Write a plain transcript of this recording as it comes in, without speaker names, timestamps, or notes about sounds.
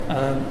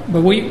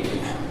But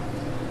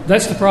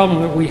that's the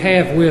problem that we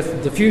have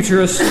with the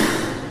futurists.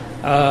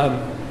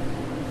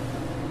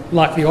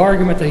 Like the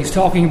argument that he's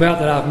talking about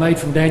that I've made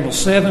from Daniel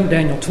 7,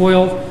 Daniel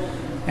 12.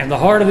 And the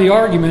heart of the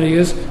argument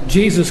is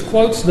Jesus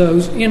quotes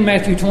those in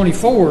Matthew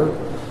 24,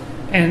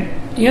 and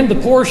in the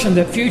portion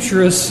that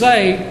futurists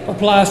say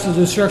applies to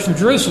the destruction of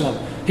Jerusalem,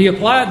 he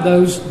applied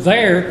those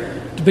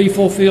there to be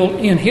fulfilled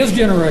in his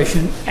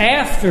generation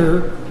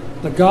after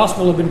the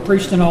gospel had been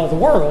preached in all the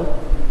world.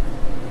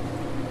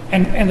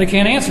 And they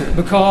can't answer it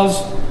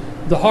because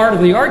the heart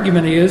of the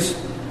argument is,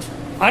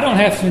 I don't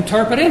have to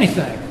interpret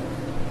anything.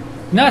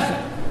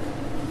 Nothing.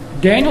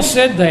 Daniel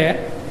said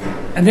that,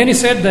 and then he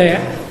said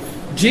that.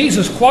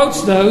 Jesus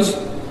quotes those.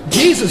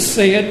 Jesus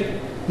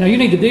said, now you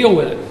need to deal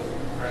with it.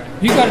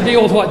 You've got to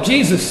deal with what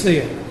Jesus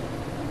said.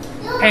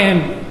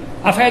 And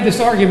I've had this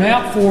argument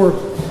out for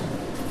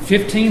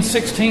 15,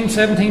 16,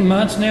 17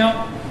 months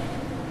now.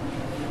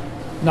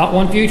 Not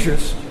one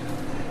futurist.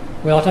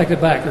 Well, I take that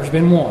back. There's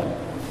been one.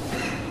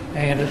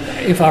 And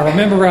if I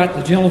remember right,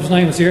 the gentleman's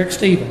name is Eric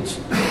Stevens.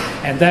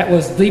 And that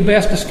was the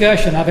best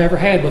discussion I've ever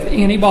had with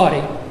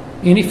anybody,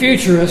 any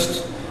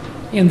futurist,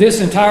 in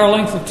this entire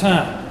length of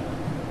time.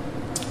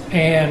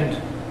 And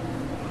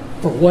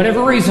for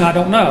whatever reason, I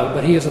don't know,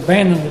 but he has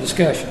abandoned the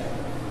discussion.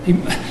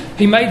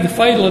 He made the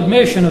fatal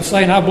admission of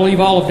saying, I believe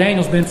all of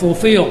Daniel's been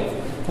fulfilled.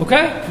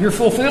 Okay, you're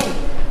fulfilled.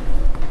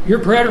 You're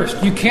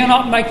preterist. You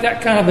cannot make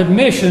that kind of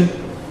admission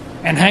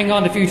and hang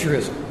on to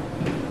futurism.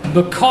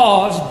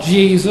 Because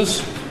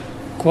Jesus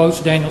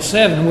quotes Daniel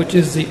 7, which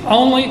is the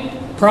only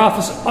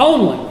prophecy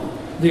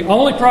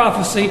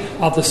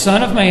of the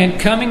Son of Man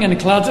coming in the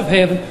clouds of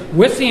heaven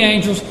with the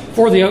angels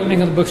for the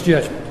opening of the book's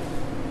judgment.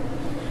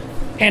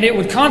 And it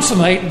would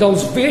consummate,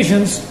 those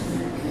visions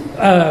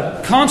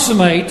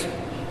consummate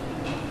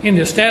in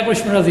the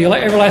establishment of the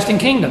everlasting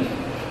kingdom.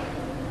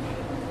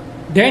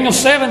 Daniel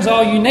 7's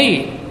all you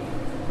need.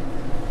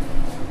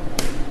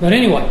 But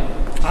anyway,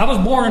 I was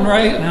born and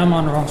raised, and I'm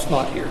on the wrong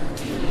spot here.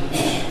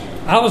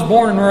 I was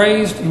born and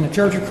raised in the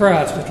Church of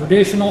Christ, a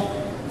traditional,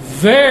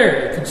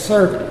 very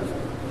conservative,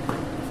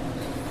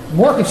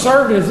 more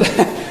conservative,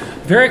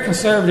 very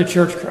conservative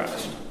Church of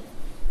Christ.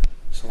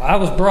 So I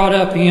was brought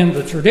up in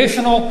the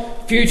traditional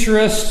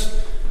futurist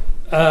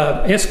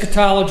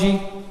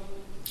eschatology,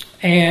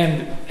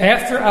 and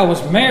after I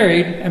was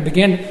married and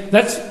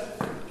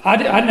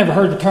I'd never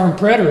heard the term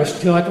preterist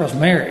until after I was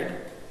married.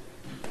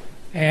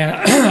 And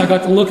I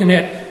got to looking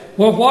at,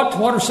 well, what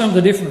are some of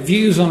the different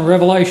views on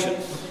Revelation?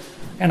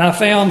 And I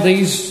found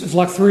these, it's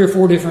like 3 or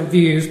 4 different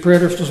views.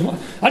 Preterist was one.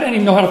 I didn't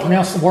even know how to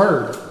pronounce the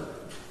word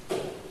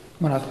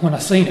when I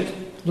seen it.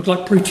 It looked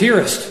like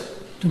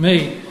preterist to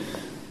me.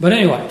 But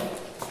anyway,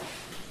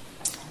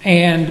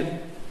 and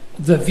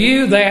the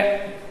view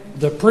that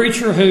the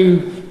preacher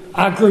who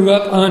I grew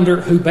up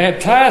under, who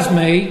baptized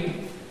me,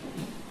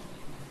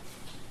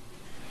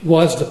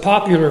 was the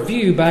popular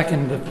view back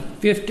in the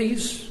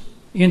 50s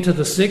into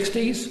the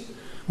 60s,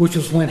 which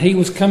was when he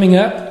was coming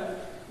up.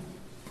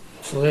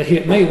 So that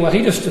hit me. Well,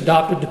 he just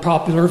adopted the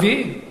popular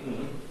view.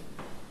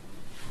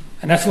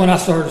 And that's when I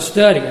started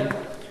studying,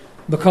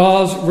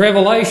 because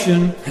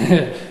Revelation,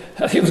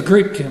 it was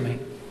Greek to me.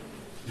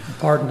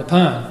 Pardon the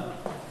pun.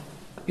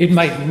 It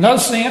made no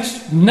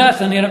sense.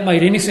 Nothing in it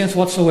made any sense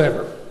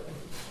whatsoever.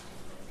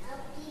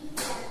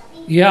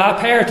 Yeah, I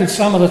parroted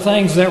some of the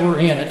things that were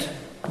in it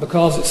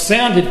because it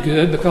sounded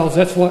good, because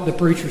that's what the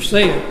preacher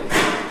said.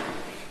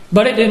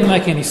 But it didn't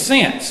make any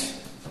sense.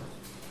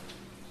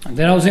 And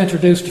then I was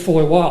introduced to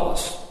Foy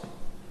Wallace.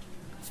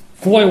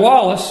 Foy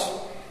Wallace,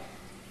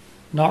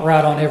 not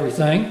right on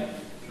everything,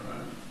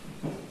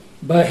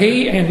 but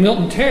he and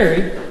Milton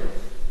Terry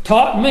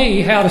taught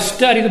me how to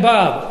study the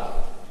Bible.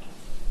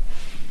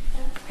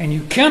 And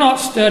you cannot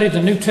study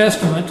the New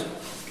Testament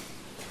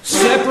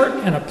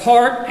separate and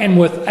apart and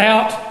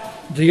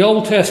without the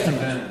Old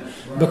Testament,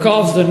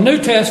 because the New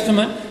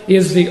Testament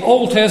is the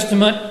Old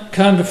Testament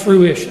come to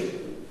fruition.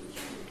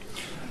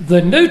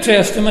 The New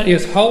Testament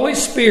is Holy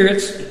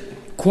Spirit's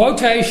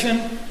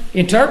quotation,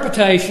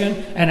 interpretation,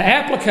 and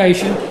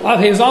application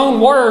of His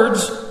own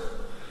words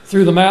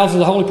through the mouths of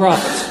the holy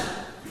prophets.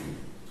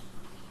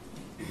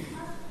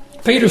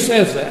 Peter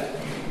says that.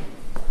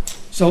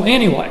 So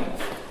anyway,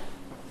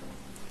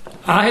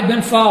 I had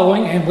been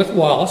following, and with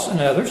Wallace and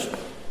others,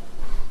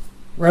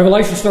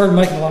 Revelation started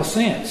making a lot of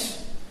sense.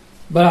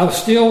 But I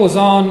still was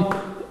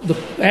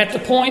at the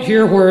point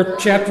here where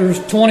chapters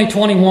 20,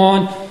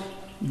 21,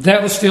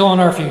 that was still on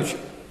our future.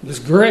 This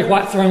great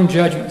white throne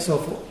judgment and so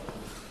forth.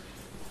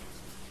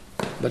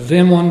 But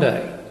then one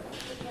day,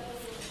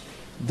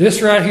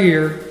 this right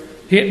here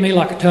hit me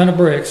like a ton of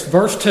bricks.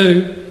 Verse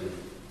 2,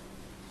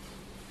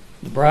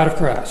 the bride of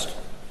Christ.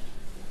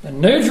 The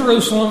New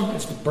Jerusalem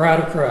is the bride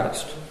of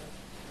Christ.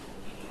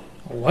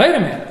 Well, wait a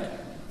minute.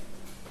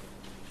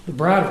 The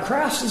bride of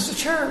Christ is the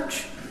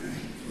church.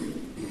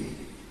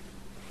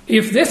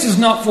 If this is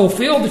not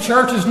fulfilled, the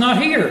church is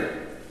not here.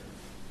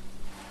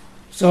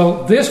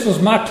 So this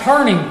was my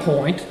turning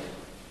point.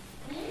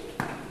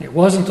 It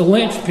wasn't the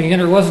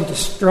linchpin, or it wasn't the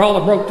straw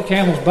that broke the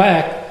camel's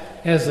back.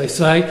 as they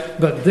say,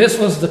 but this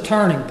was the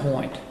turning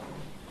point.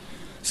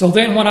 So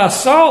then when I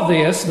saw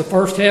this, the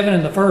first heaven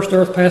and the first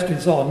earth passed away,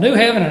 and saw a new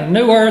heaven and a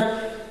new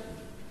earth,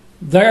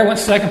 there went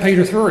 2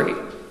 Peter 3.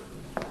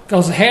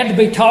 Because it had to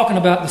be talking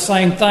about the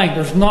same thing.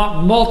 There's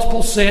not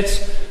multiple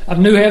sets of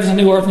new heavens and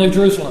new earth, new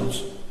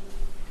Jerusalems.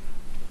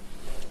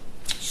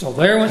 So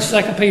there went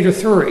 2 Peter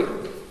 3.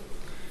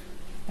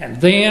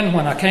 And then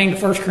when I came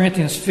to 1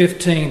 Corinthians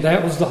 15,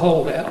 that was the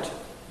holdout.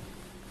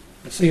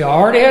 See, I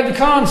already had the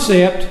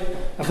concept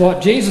of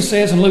what Jesus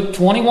says in Luke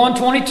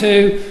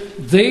 21:22.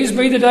 These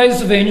be the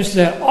days of vengeance,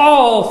 that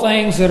all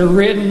things that are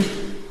written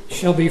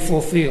shall be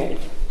fulfilled.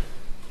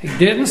 He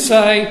didn't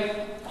say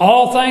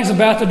all things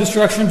about the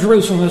destruction of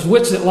Jerusalem, as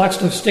Whitsitt likes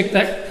to stick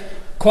that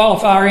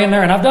qualifier in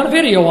there, and I've done a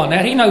video on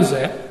that. He knows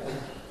that.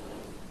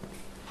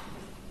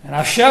 And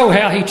I show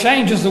how he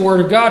changes the Word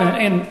of God,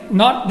 and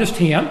not just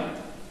him.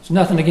 It's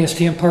nothing against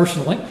him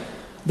personally.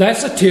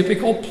 That's a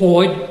typical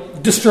ploy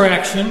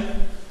distraction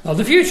of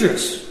the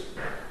futurists.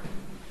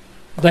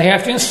 They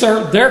have to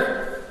insert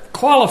their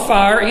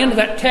qualifier into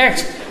that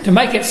text to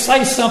make it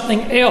say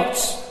something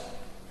else.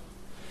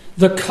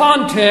 The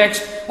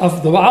context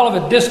of the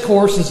Olivet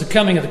Discourse is the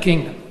coming of the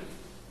kingdom.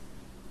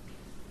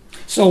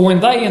 So when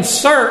they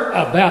insert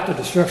about the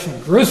destruction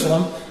of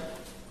Jerusalem,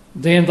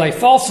 then they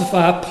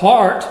falsify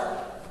part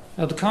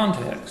of the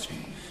context.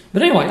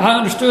 But anyway, I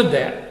understood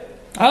that.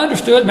 I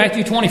understood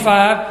Matthew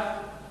 25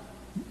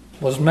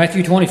 was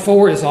Matthew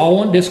 24 is all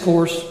one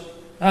discourse.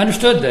 I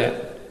understood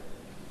that.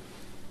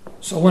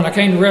 So when I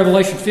came to 1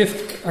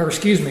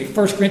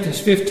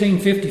 Corinthians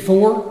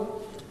 15:54,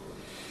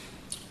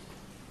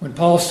 when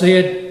Paul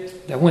said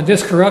that when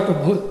this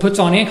corruptible puts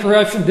on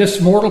incorruption,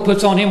 this mortal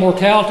puts on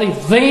immortality,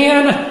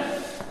 then,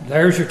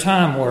 there's your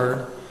time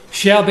word,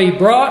 shall be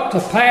brought to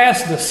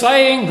pass the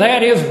saying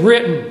that is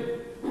written.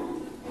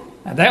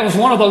 And that was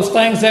one of those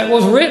things that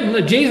was written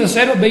that Jesus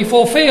said would be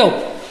fulfilled.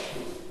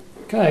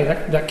 Okay,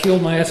 that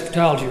killed my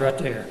eschatology right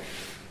there.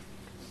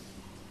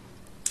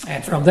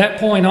 And from that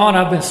point on,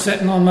 I've been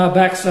sitting on my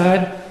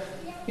backside,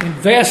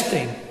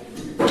 investing.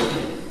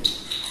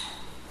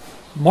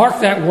 Mark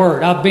that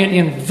word. I've been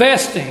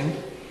investing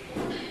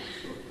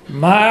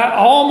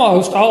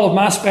almost all of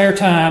my spare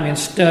time in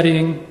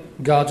studying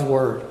God's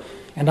Word.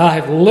 And I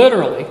have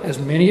literally, as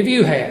many of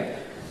you have,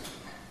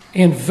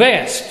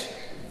 invest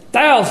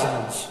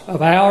thousands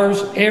of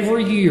hours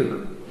every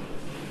year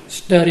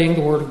studying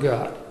the Word of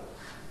God.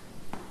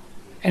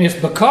 And it's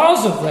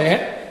because of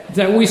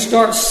that we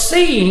start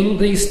seeing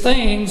these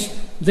things,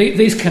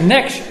 these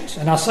connections.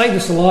 And I say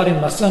this a lot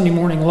in my Sunday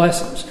morning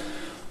lessons.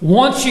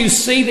 Once you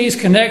see these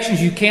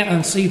connections, you can't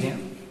unsee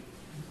them.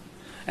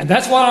 And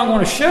that's what I'm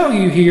going to show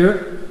you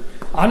here.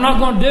 I'm not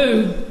going to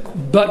do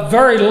but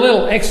very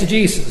little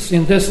exegesis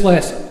in this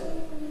lesson.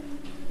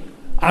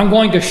 I'm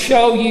going to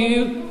show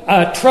you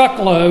a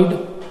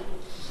truckload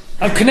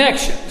of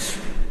connections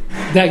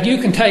that you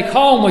can take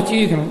home with you.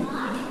 You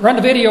can run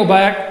the video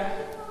back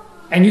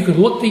and you can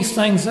look these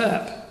things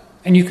up.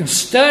 And you can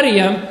study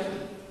them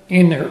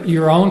in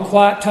your own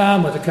quiet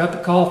time with a cup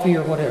of coffee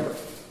or whatever.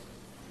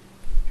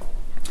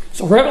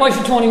 So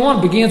Revelation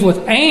 21 begins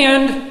with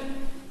 "and."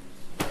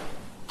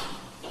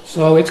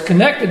 So it's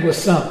connected with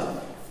something.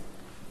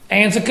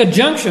 "And's a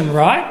conjunction,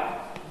 right?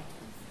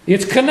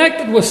 It's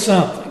connected with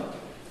something.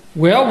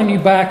 Well, when you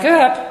back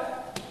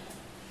up,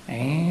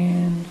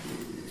 and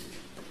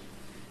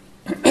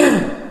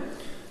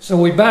so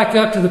we back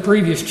up to the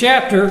previous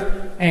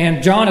chapter,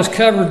 and John has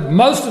covered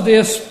most of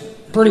this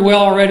pretty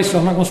well already, so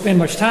I'm not going to spend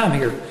much time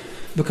here.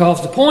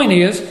 Because the point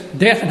is,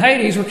 death and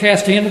Hades were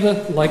cast into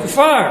the lake of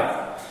fire.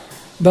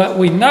 But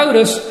we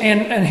notice,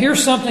 and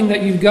here's something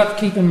that you've got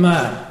to keep in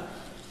mind.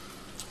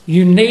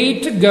 You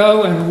need to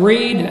go and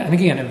read, and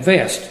again,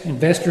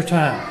 invest your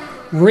time.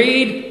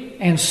 Read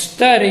and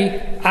study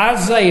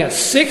Isaiah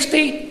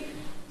 60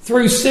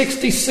 through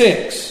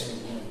 66.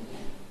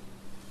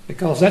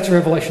 Because that's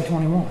Revelation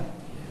 21.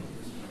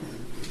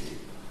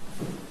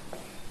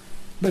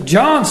 But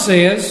John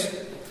says,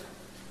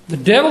 the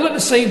devil that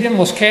deceived him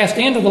was cast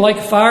into the lake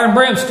of fire and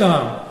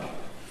brimstone,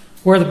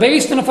 where the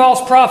beast and the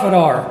false prophet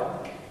are,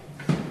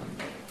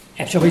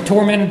 and shall be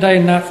tormented day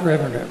and night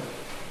forever and ever.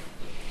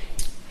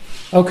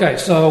 Okay,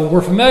 so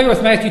we're familiar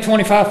with Matthew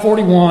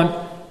 25:41,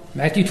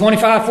 Matthew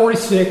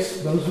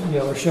 25:46. Those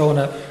are showing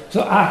up.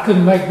 So I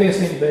couldn't make this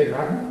any bigger.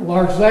 I can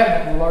enlarge that,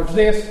 I can enlarge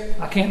this.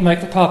 I can't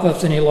make the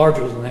pop-ups any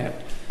larger than that.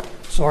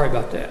 Sorry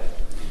about that.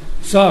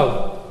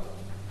 So,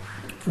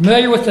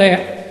 familiar with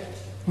that.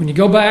 When you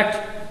go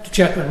back to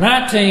chapter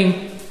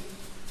 19,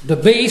 the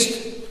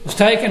beast was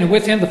taken, and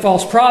with him the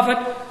false prophet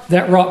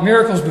that wrought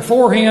miracles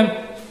before him,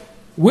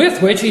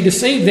 with which he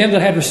deceived them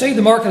that had received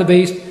the mark of the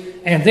beast,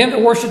 and them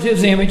that worshipped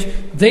his image.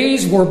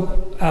 These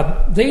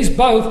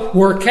both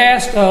were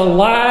cast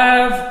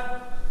alive.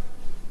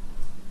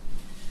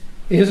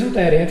 Isn't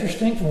that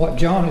interesting from what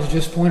John has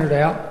just pointed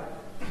out?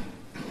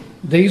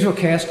 These were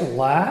cast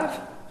alive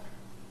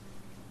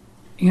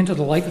into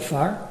the lake of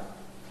fire.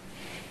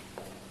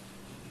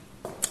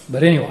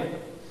 But anyway,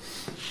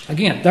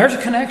 again, there's a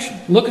connection.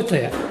 Look at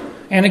that.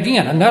 And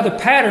again, another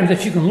pattern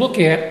that you can look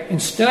at in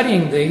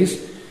studying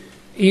these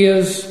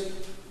is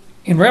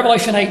in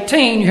Revelation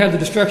 18, you have the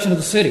destruction of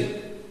the city.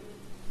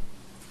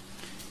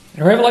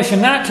 In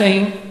Revelation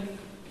 19,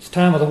 it's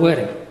time of the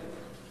wedding.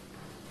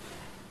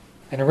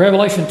 And in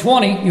Revelation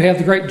 20, you have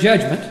the great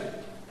judgment.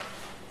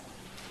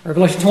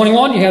 Revelation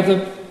 21, you have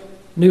the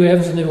new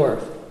heavens and new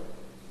earth.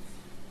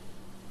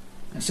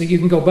 And so you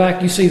can go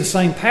back, you see the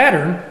same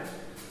pattern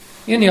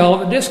in the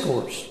Olivet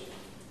Discourse.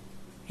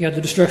 You have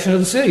the destruction of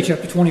the city,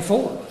 chapter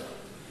 24.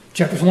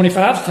 Chapter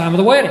 25 is the time of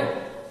the wedding.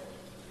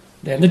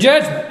 Then the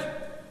judgment.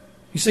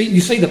 You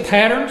see the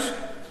patterns?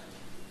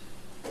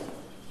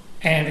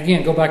 And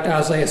again, go back to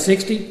Isaiah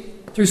 60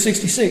 through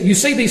 66. You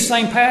see these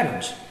same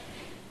patterns.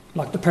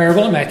 Like the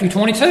parable in Matthew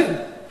 22.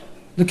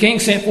 The king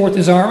sent forth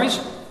his armies,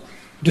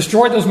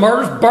 destroyed those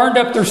murders, burned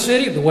up their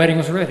city. The wedding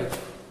was ready.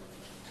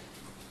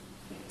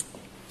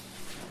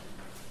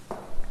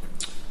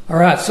 All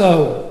right,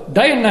 so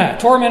day and night,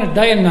 tormented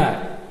day and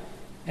night.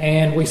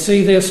 And we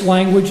see this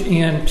language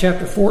in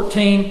chapter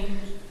 14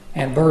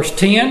 and verse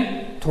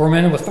 10.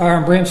 Tormented with fire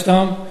and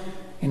brimstone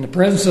in the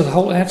presence of the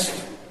Holy.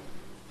 That's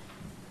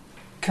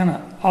kind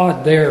of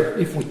odd there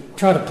if we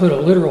try to put a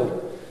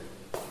literal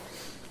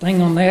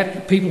thing on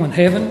that. People in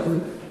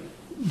heaven,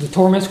 the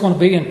torment's going to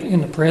be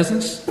in the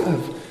presence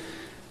of.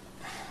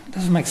 It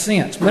doesn't make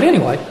sense. But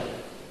anyway,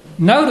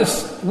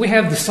 notice we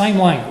have the same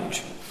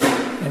language.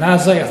 In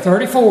Isaiah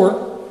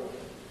 34,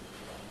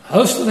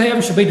 hosts of the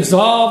heavens shall be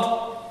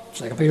dissolved.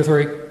 2 Peter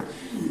 3.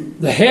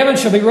 The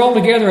heavens shall be rolled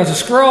together as a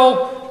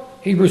scroll.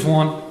 Hebrews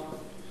 1.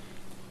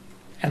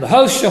 And the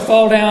host shall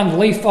fall down, the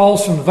leaf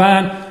falls from the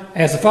vine,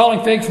 as the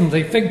falling fig from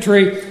the fig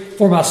tree.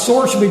 For my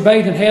sword shall be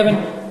bathed in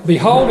heaven.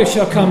 Behold, it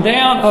shall come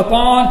down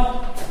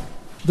upon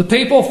the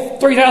people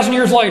 3,000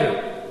 years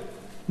later.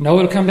 No,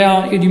 it'll come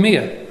down on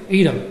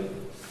Edom.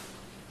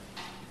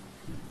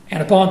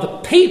 And upon the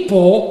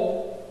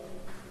people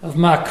of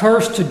my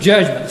curse to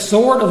judgment. The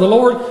sword of the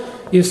Lord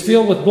is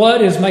filled with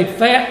blood, is made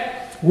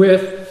fat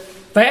with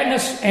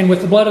fatness, and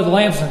with the blood of the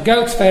lambs and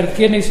goats, fat of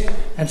kidneys,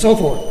 and so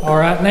forth. All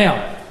right,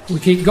 now, we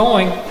keep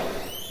going.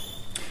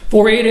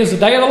 For it is the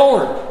day of the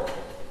Lord.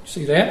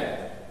 See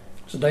that?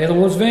 It's the day of the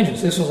Lord's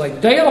vengeance. This was a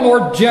day of the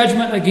Lord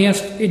judgment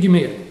against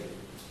Idumea.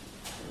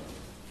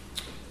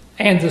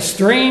 And the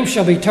stream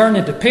shall be turned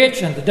into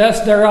pitch, and the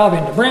dust thereof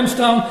into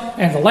brimstone,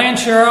 and the land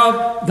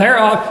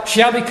thereof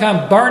shall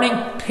become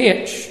burning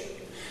pitch.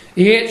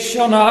 It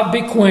shall not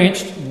be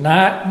quenched,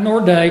 night nor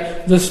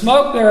day. The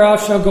smoke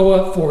thereof shall go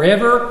up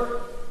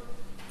forever,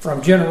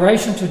 from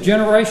generation to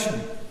generation.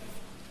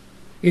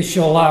 It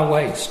shall lie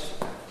waste.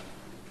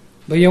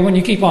 But yet when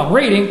you keep on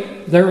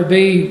reading, there would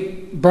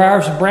be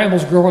briars and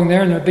brambles growing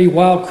there, and there would be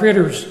wild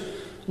critters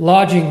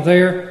lodging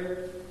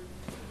there.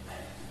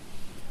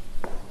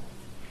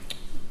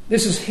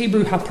 This is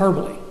Hebrew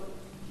hyperbole.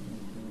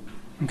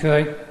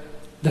 Okay?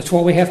 That's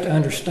what we have to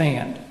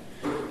understand.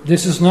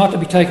 This is not to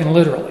be taken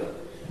literally.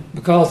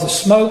 Because the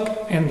smoke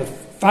and the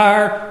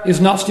fire is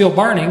not still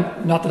burning,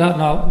 not that I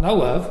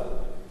know of.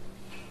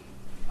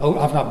 Oh,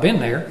 I've not been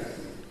there.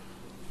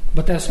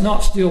 But that's not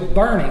still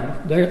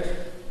burning. There.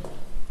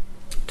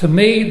 To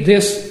me,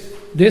 this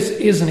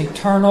is an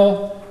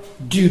eternal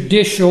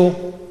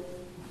judicial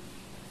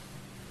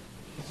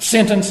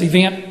sentence,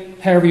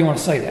 event, however you want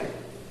to say that.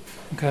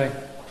 Okay?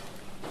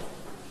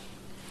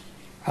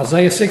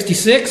 Isaiah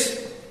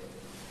 66.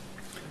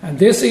 And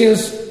this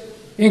is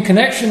in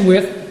connection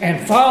with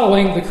and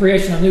following the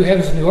creation of new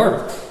heavens and new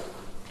earth.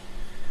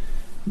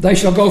 They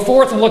shall go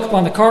forth and look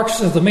upon the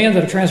carcasses of the men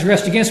that have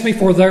transgressed against me,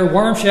 for their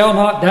worm shall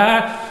not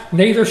die,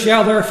 neither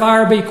shall their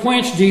fire be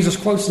quenched. Jesus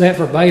quotes that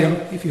verbatim,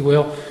 if you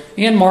will,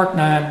 in Mark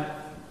 9,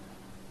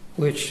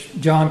 which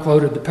John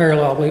quoted. The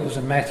parallel, I believe, was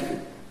in Matthew.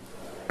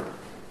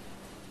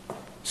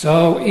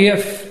 So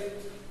if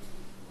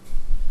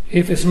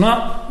it's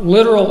not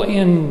literal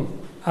in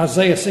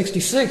Isaiah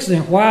 66,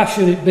 then why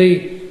should it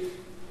be,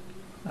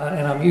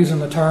 and I'm using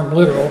the term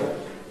literal,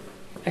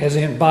 as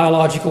in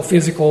biological,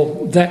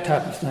 physical, that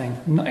type of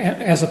thing,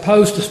 as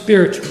opposed to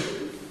spiritual.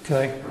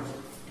 Okay?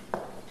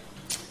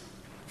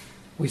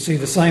 We see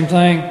the same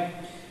thing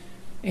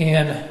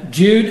in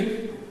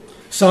Jude.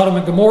 Sodom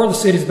and Gomorrah, the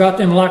cities about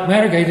them in like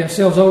manner, gave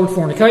themselves over to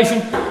fornication,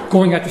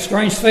 going after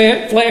strange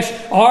flesh,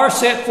 are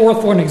set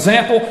forth for an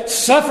example,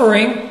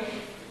 suffering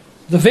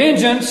the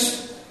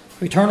vengeance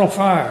of eternal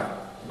fire.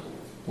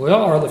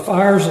 Well, are the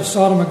fires of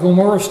Sodom and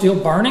Gomorrah still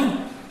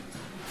burning?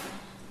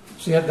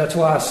 See, that's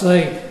why I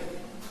say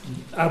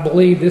I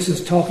believe this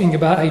is talking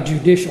about a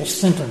judicial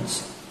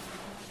sentence.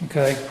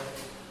 Okay?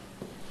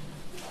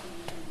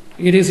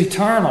 It is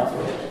eternal.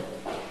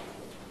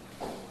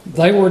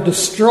 They were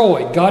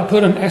destroyed. God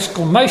put an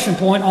exclamation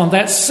point on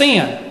that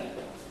sin.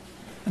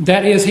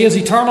 That is His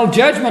eternal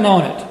judgment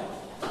on it.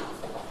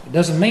 It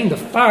doesn't mean the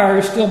fire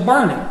is still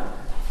burning.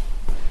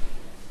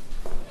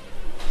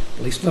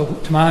 At least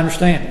to my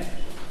understanding.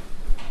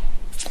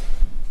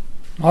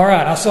 All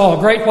right, I saw a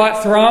great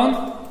white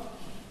throne,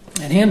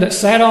 and Him that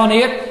sat on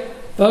it.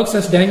 Folks,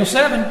 that's Daniel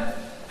 7.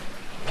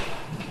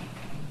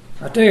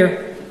 Right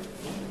there.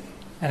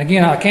 And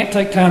again, I can't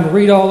take time to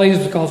read all these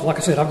because, like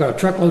I said, I've got a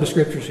truckload of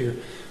scriptures here.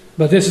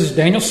 But this is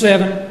Daniel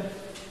 7,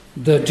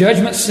 the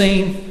judgment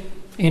scene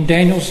in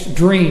Daniel's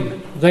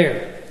dream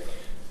there.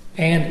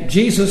 And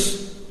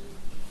Jesus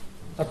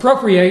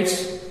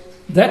appropriates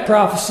that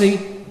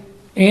prophecy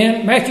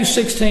in Matthew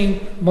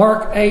 16,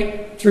 Mark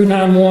 8 through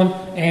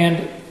 9:1,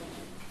 and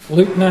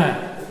Luke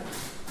 9.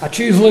 I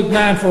choose Luke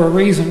 9 for a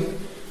reason.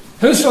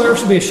 Whosoever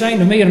shall be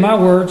ashamed of me and my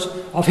words,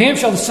 of him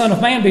shall the Son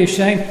of Man be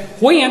ashamed,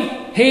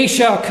 when he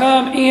shall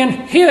come in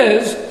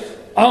his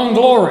own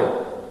glory.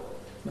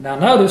 But now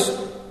notice,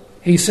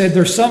 he said,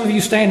 there's some of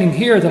you standing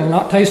here that will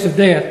not taste of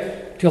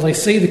death till they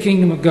see the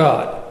kingdom of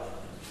God.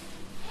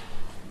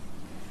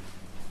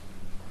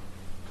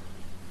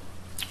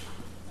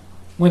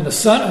 When the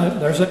Son,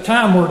 there's that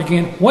time word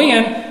again,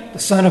 when the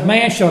Son of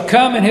Man shall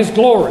come in his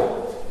glory.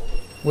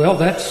 Well,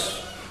 that's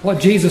what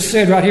Jesus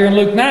said right here in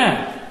Luke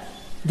 9,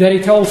 that he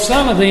told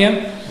some of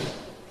them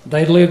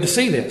they'd live to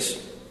see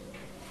this.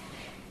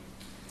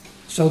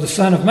 So the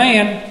Son of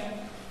Man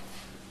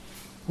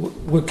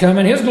would come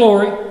in his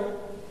glory,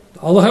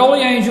 all the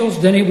holy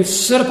angels, then he would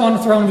sit upon the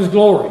throne of his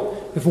glory.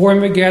 Before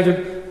him we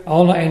gathered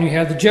all night, and you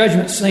have the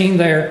judgment scene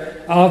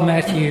there of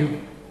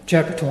Matthew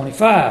chapter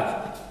 25.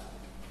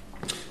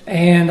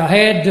 And I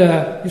had,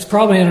 it's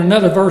probably in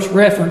another verse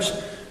reference,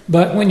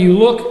 but when you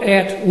look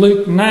at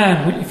Luke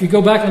 9, if you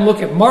go back and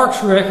look at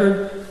Mark's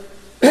record,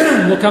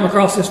 we'll come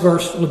across this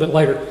verse a little bit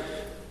later.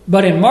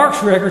 But in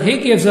Mark's record, he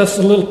gives us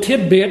a little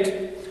tidbit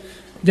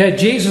that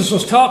Jesus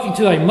was talking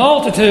to a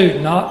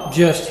multitude, not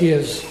just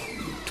his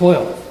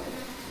 12.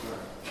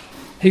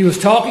 He was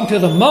talking to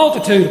the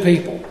multitude of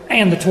people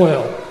and the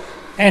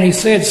 12. And he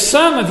said,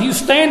 some of you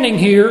standing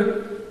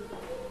here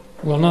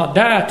will not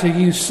die till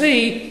you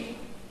see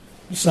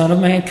the Son of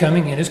Man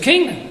coming in his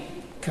kingdom,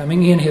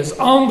 coming in his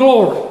own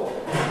glory.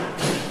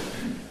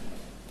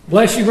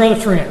 Bless you, Brother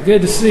Trent.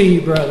 Good to see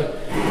you, brother.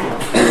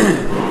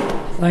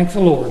 Thank the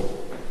Lord.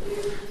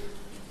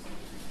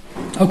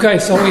 Okay,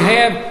 so we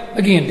have,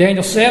 again,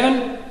 Daniel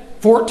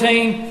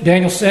 7:14,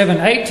 Daniel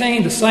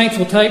 7:18, the saints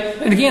will take...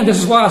 And again, this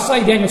is why I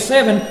say Daniel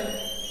 7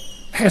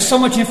 has so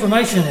much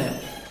information in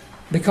it,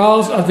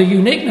 because of the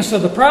uniqueness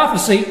of the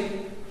prophecy,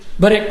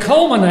 but it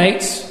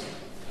culminates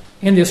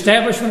in the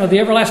establishment of the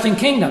everlasting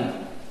kingdom.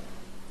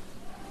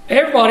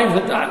 Everybody,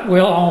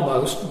 well,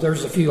 almost,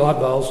 there's a few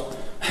oddballs,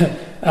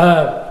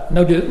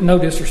 no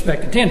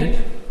disrespect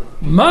intended.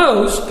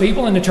 Most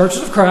people in the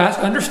churches of Christ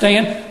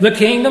understand the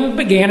kingdom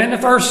began in the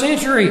first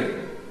century.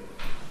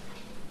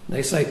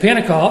 They say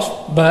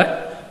Pentecost,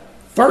 but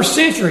first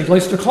century, at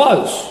least they're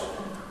close.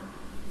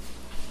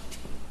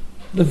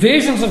 The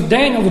visions of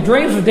Daniel, the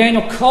dreams of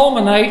Daniel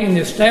culminate in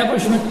the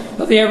establishment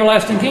of the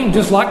everlasting kingdom,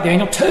 just like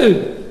Daniel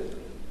 2.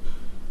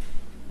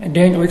 And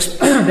Daniel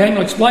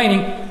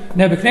explaining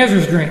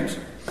Nebuchadnezzar's dreams.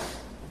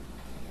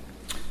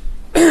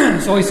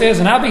 So he says,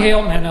 and I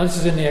beheld, now this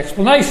is in the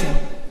explanation,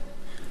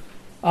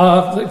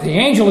 the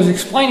angel is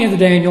explaining to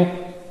Daniel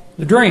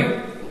the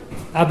dream.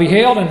 I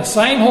beheld in the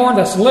same horn,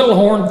 that's the little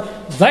horn,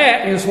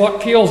 that is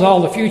what kills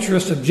all the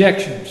futurist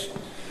objections.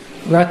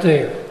 Right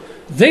there.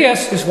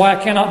 This is why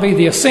it cannot be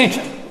the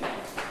ascension.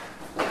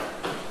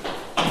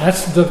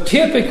 That's the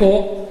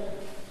typical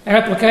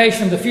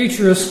application the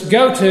futurists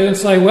go to and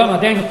say, well, now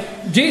Daniel,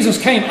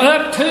 Jesus came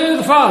up to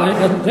the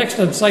Father. The text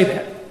doesn't say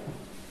that.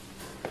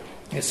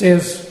 It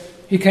says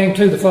he came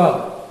to the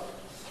Father.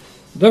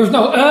 There's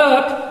no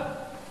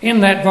up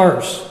in that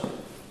verse.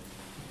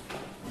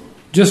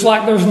 Just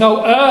like there's no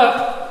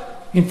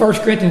up in 1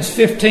 Corinthians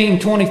 15,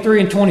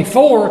 23 and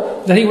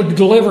 24 that he would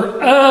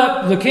deliver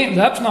up the kingdom.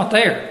 The up's not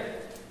there.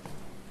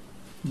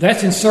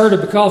 That's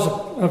inserted because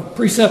of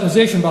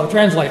presupposition by the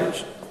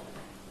translators.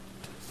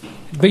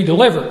 Be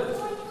delivered.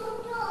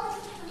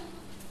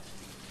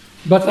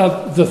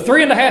 But the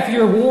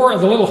 3.5-year war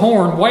of the little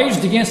horn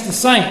waged against the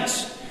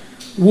saints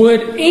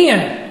would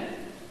end.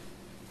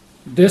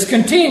 This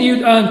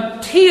continued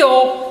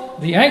until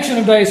the Ancient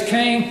of Days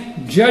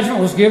came, judgment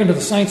was given to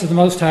the saints of the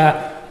Most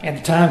High, and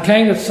the time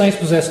came that the saints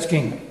possessed the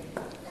kingdom.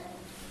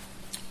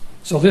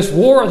 So this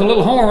war of the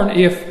little horn,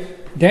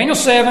 if Daniel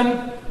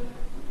 7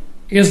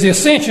 is the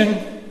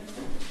ascension,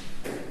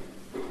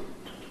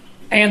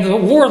 and the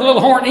war of the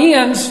little horn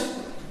ends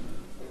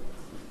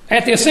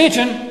at the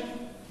ascension,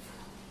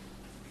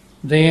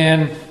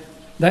 then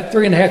that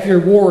 3.5-year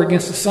war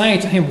against the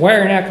saints and him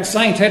wearing out the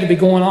saints had to be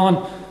going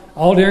on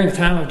all during the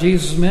time of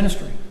Jesus'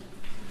 ministry.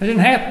 It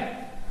didn't happen.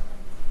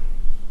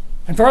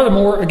 And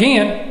furthermore,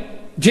 again,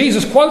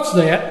 Jesus quotes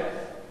that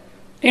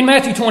in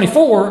Matthew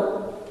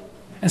 24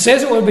 and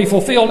says it will be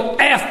fulfilled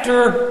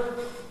after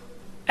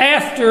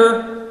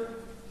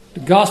the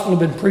gospel had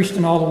been preached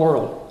in all the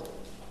world.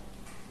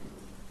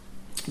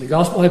 The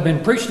gospel had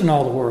been preached in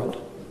all the world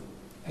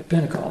at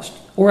Pentecost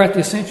or at the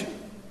Ascension.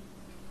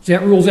 See,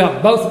 that rules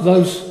out both of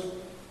those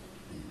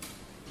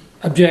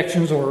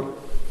objections or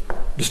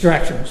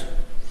distractions.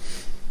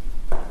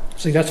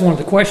 See, that's one of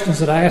the questions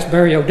that I asked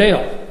Barry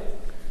Odell.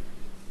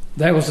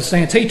 That was the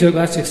stance he took.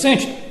 That's the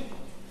Ascension.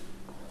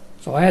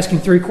 So I asked him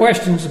 3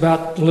 questions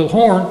about the little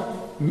horn.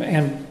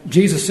 And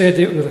Jesus said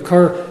it would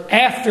occur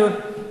after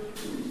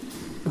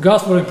the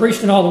gospel had been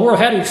preached in all the world.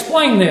 How do you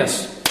explain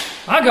this?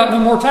 I got no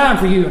more time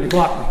for you. And he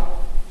blocked me.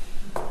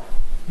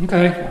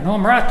 Okay, I know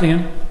I'm right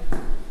then.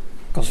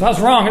 Because if I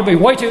was wrong, it would be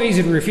way too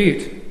easy to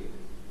refute.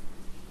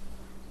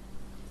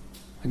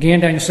 Again,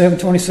 Daniel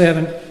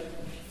 7:27,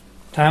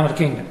 time of the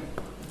kingdom.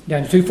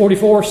 Daniel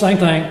 2:44, same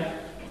thing,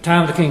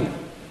 time of the kingdom.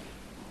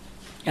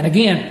 And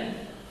again,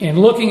 in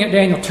looking at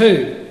Daniel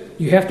 2,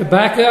 you have to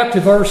back up to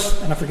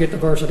verse, and I forget the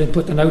verse, I didn't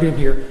put the note in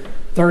here,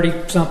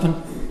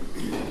 30-something.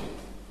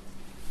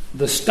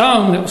 The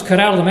stone that was cut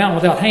out of the mountain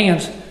without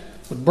hands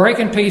would break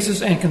in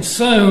pieces and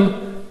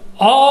consume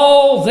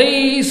all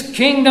these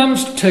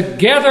kingdoms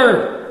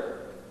together.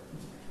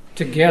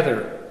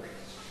 Together.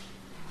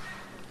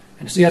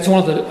 And see, that's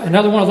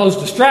another one of those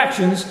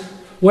distractions.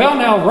 Well,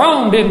 now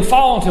Rome didn't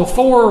fall until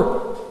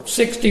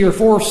 460 or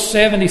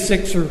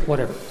 476 or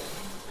whatever.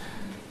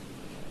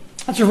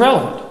 That's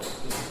irrelevant.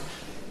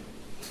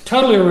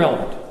 Totally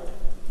irrelevant.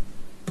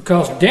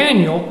 Because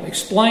Daniel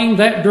explained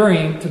that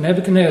dream to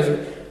Nebuchadnezzar,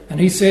 and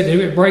he said that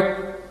it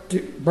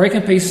would break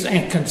in pieces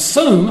and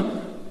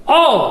consume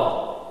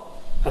all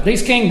of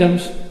these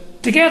kingdoms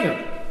together.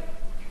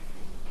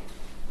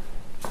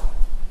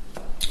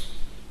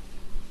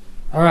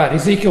 All right,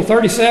 Ezekiel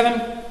 37.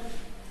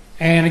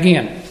 And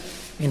again,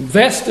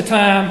 invest the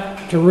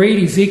time to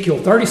read Ezekiel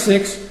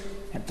 36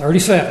 and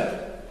 37.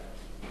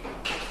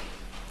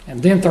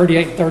 And then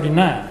 38 and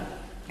 39.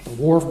 The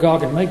war of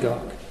Gog and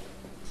Magog.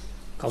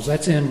 Because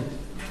that's in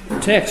the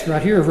text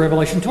right here of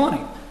Revelation 20.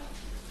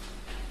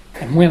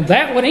 And when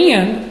that would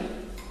end,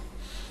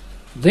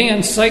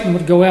 then Satan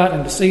would go out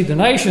and deceive the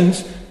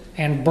nations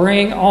and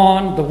bring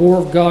on the war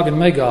of Gog and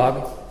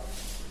Magog.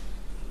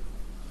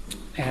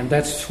 And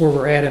that's where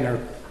we're at in our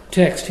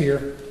text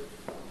here.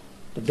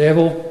 The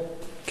devil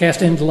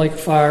cast into the lake of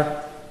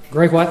fire,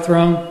 great white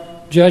throne,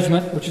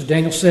 judgment, which is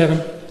Daniel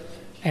 7,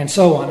 and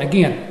so on.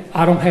 Again,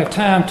 I don't have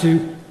time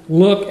to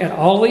look at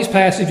all these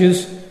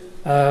passages.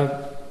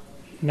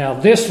 Now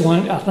this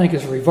one I think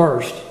is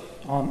reversed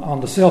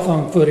on the cell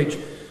phone footage.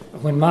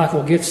 When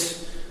Michael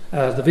gets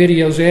the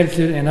videos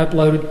edited and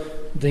uploaded,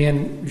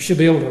 then you should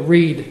be able to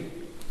read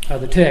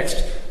the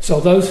text. So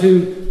those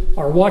who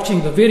are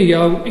watching the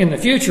video in the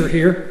future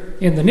here,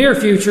 in the near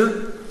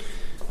future,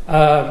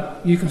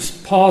 you can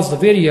pause the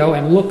video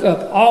and look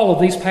up all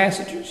of these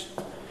passages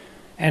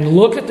and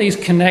look at these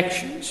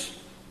connections.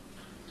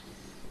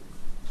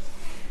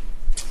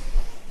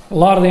 A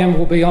lot of them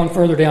will be on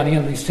further down the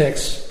end of these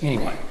texts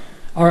anyway.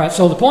 All right,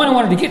 so the point I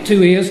wanted to get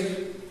to is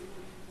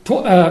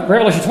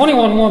Revelation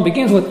 21:1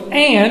 begins with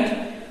and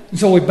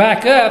so we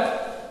back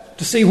up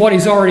to see what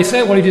he's already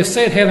said, what he just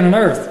said, heaven and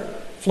earth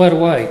fled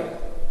away.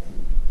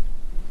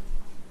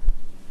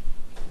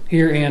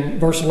 Here in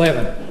verse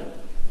 11.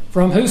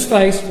 From whose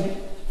face,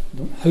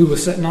 who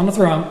was sitting on the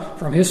throne,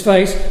 from his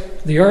face,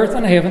 the earth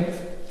and heaven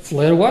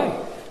fled away.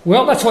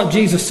 Well, that's what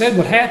Jesus said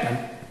would happen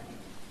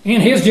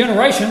in his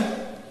generation.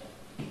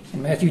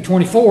 In Matthew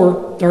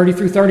 24, 30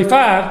 through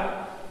 35,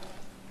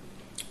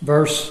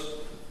 verse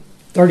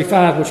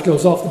 35, which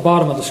goes off the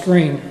bottom of the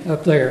screen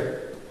up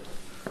there.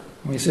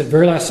 When he said,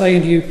 verily I say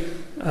unto you,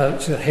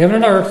 said, heaven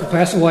and earth will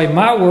pass away,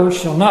 my words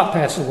shall not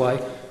pass away.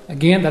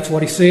 Again, that's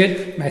what he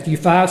said, Matthew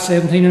 5,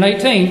 17 and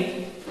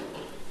 18.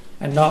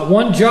 And not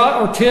one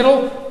jot or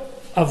tittle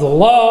of the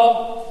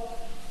law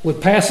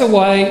would pass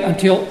away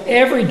until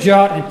every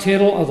jot and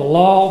tittle of the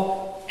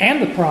law and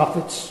the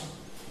prophets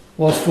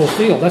was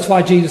fulfilled. That's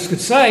why Jesus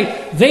could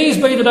say, these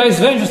be the days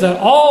of vengeance, that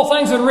all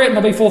things that are written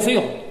will be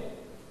fulfilled.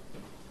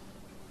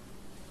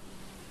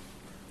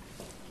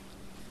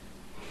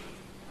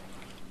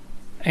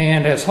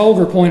 And as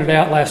Holger pointed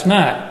out last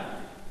night,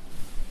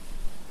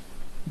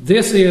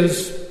 this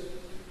is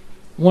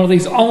one of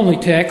these only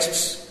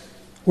texts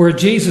where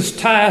Jesus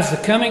ties the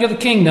coming of the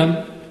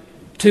kingdom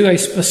to a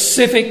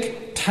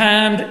specific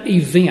timed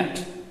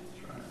event.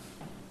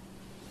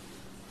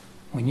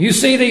 When you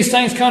see these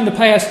things come to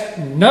pass,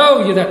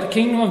 know you that the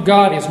kingdom of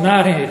God is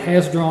not in it,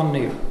 has drawn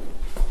near.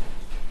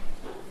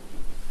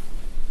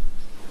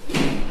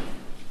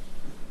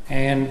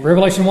 And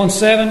Revelation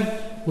 1:7,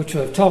 which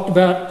I've talked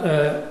about,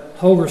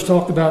 Holger's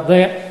talked about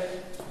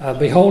that.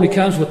 Behold, he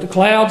comes with the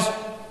clouds.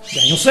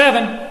 Daniel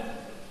 7.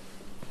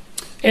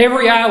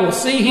 Every eye will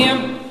see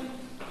him.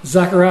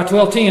 Zechariah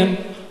 12:10.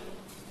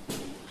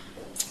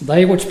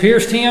 They which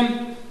pierced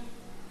him.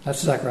 That's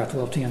Zechariah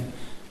 12:10.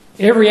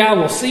 Every eye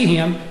will see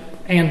him.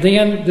 And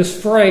then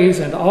this phrase,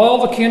 and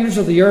all the kindreds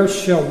of the earth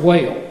shall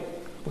wail.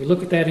 We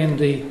look at that in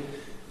the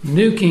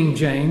New King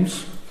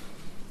James.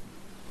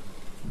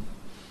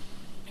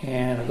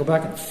 And I'll go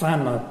back and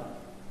find my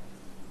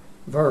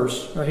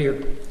verse right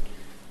here.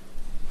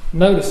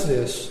 Notice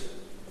this.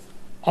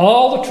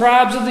 All the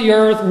tribes of the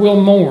earth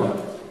will mourn.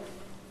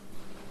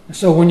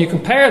 So when you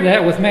compare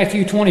that with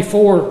Matthew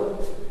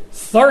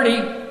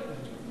 24:30,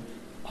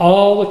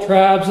 all the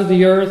tribes of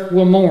the earth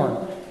will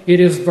mourn. It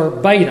is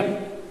verbatim.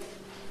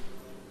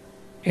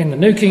 In the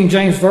New King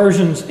James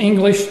Version's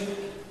English,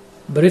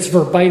 but it's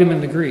verbatim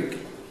in the Greek.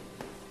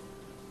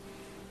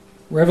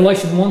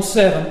 Revelation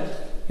 1:7,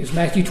 is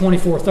Matthew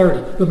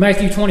 24:30. But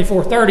Matthew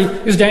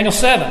 24:30 is Daniel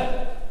 7.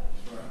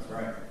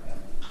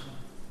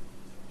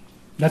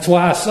 That's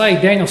why I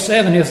say Daniel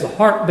 7 is the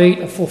heartbeat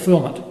of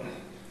fulfillment.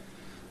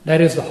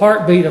 That is the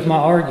heartbeat of my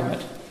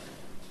argument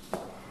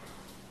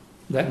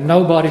that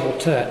nobody will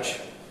touch.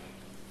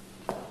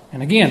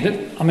 And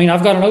again,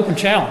 I've got an open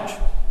challenge.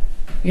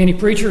 Any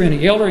preacher,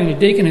 any elder, any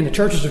deacon in the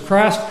churches of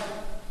Christ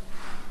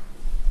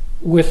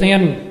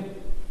within,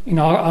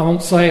 I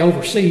won't say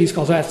overseas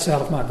because that's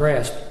out of my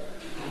grasp,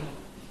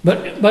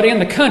 but in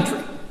the country,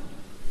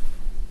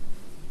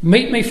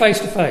 meet me face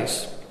to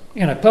face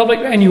in a public,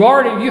 and you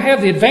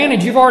have the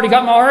advantage. You've already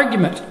got my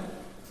argument.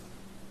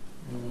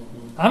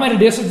 I'm at a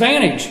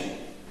disadvantage,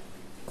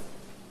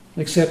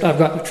 except I've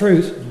got the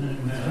truth.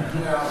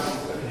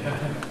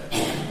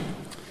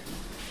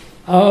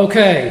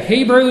 Okay,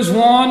 Hebrews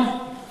 1.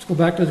 Let's go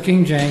back to the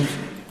King James.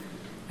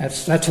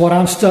 That's what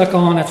I'm stuck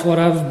on. That's what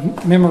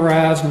I've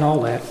memorized and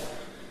all that.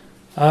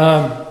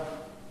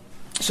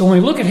 So when we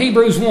look at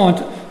Hebrews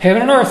 1,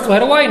 heaven and earth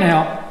fled away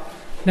now.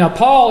 Now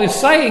Paul is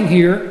saying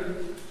here,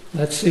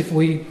 let's see if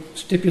we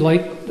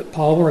stipulate that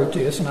Paul wrote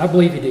this, and I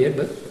believe he did,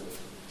 but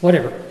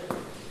whatever.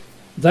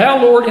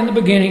 Thou, Lord, in the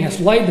beginning hast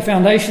laid the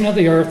foundation of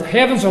the earth. The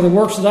heavens are the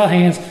works of thy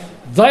hands.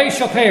 They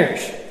shall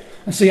perish.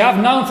 And see,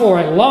 I've known for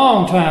a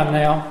long time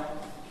now,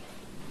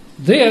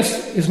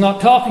 this is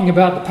not talking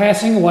about the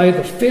passing away of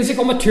the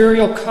physical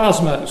material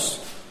cosmos.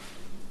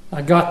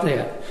 I got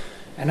that.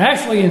 And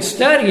actually in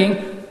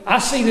studying, I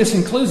see this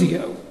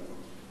inclusio.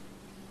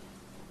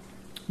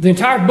 The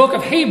entire book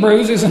of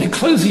Hebrews is an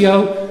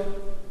inclusio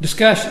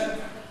discussion.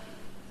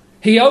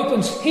 He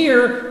opens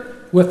here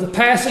with the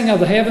passing of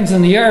the heavens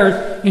and the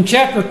earth. In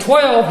chapter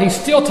 12, he's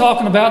still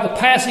talking about the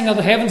passing of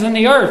the heavens and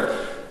the earth.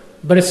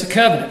 But it's a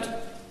covenant.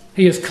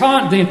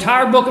 The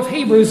entire book of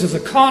Hebrews is a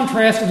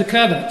contrast of the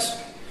covenants.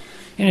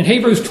 And in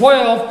Hebrews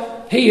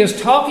 12, he is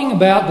talking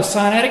about the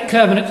Sinaitic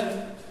covenant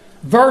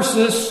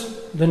versus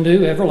the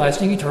new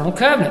everlasting eternal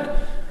covenant.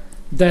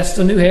 That's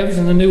the new heavens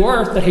and the new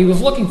earth that he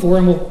was looking for,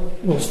 and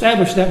we'll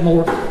establish that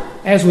more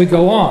as we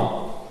go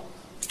on.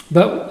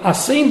 But I've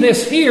seen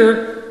this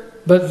here,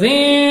 but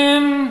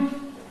then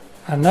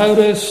I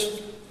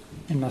noticed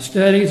in my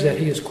studies that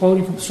he is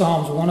quoting from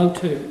Psalms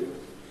 102.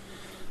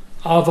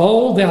 Of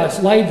old thou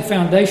hast laid the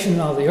foundation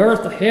of the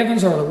earth, the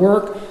heavens are the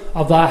work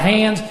of thy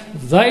hands,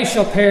 they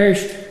shall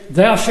perish,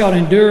 thou shalt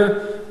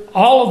endure,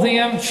 all of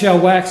them shall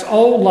wax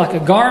old like a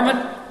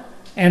garment,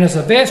 and as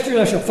a vesture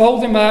thou shalt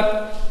fold them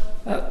up,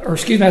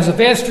 as a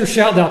vesture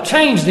shalt thou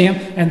change them,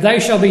 and they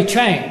shall be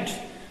changed.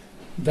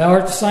 Thou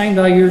art the same,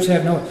 thy years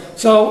have no...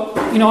 So,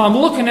 I'm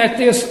looking at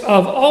this,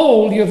 of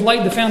old you have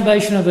laid the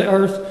foundation of the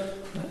earth,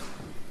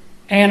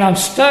 and I'm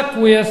stuck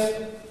with,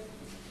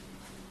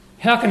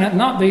 how can that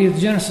not be the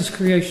Genesis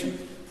creation?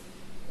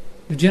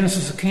 The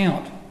Genesis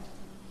account.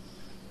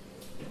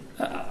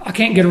 I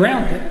can't get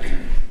around that.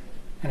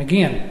 And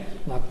again,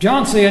 like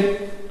John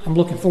said, I'm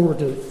looking forward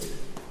to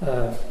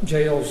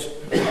JL's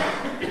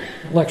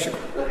lecture.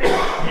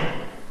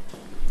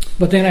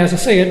 But then, as I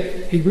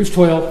said, Hebrews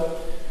 12,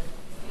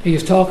 he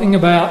is talking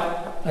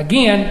about,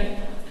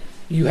 again,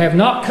 you have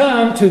not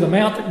come to the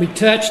mount that we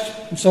touched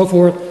and so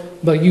forth,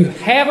 but you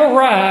have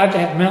arrived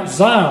at Mount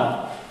Zion,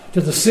 to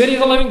the city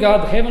of the living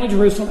God, the heavenly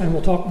Jerusalem, and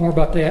we'll talk more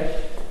about that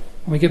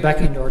when we get back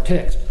into our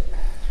text.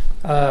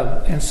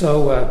 And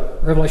so,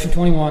 Revelation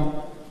 21,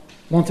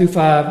 1 through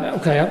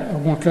 5, okay,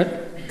 I'm going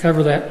to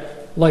cover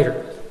that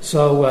later.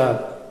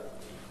 So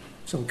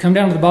we come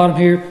down to the bottom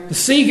here. The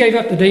sea gave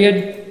up the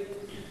dead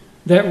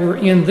that were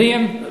in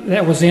them,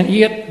 that was in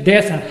it,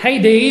 death and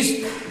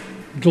Hades,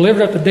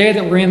 delivered up the dead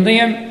that were in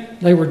them.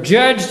 They were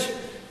judged,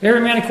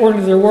 every man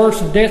according to their works,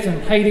 and death and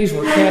Hades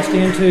were cast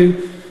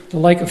into the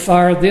lake of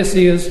fire. This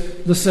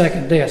is the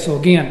second death. So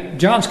again,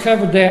 John's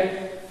covered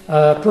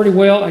that pretty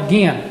well.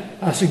 Again,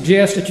 I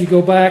suggest that you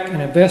go back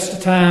and invest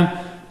the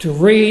time to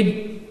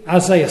read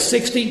Isaiah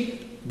 60,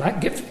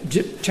 get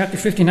chapter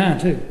 59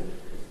 too,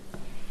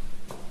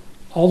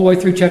 all the way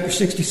through chapter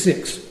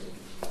 66,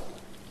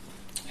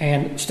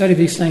 and study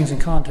these things in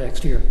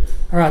context here.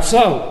 All right,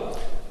 so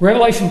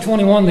Revelation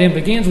 21 then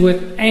begins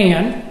with,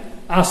 and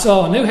I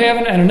saw a new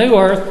heaven and a new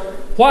earth.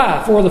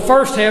 Why? For the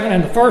first heaven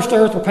and the first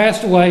earth were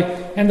passed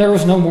away, and there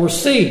was no more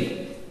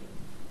sea.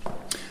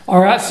 All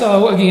right,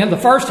 so again, the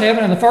first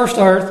heaven and the first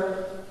earth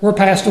were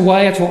passed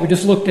away. That's what we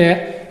just looked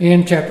at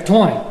in chapter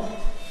 20.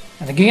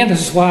 And again,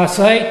 this is why I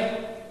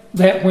say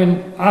that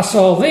when I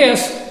saw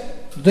this,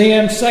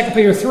 then 2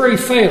 Peter 3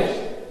 fell.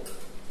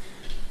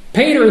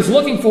 Peter is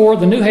looking for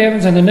the new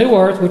heavens and the new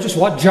earth, which is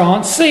what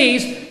John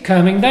sees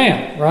coming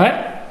down,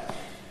 right?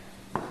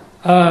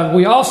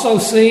 We also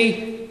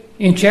see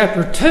in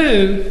chapter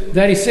 2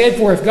 that he said,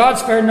 for if God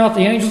spared not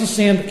the angels of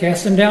sin, but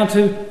cast them down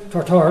to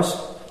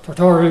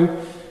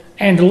Tartaru,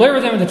 and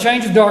delivered them in the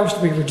chains of darkness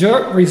to be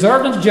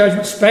reserved unto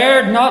judgment,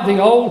 spared not the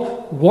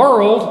old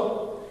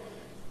world,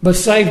 but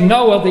saved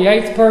Noah, the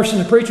eighth person,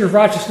 the preacher of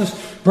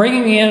righteousness,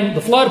 bringing in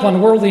the flood upon the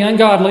world of the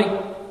ungodly.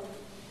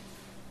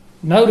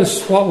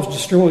 Notice what was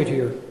destroyed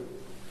here.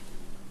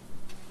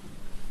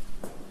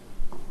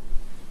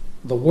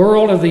 the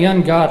world of the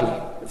ungodly.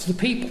 It's the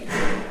people.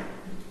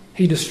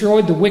 He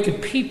destroyed the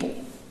wicked people.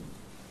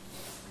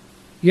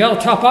 Yeah, the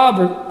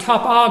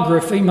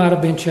topography might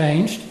have been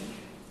changed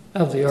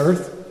of the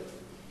earth,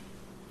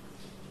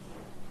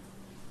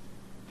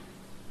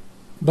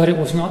 but it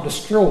was not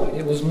destroyed.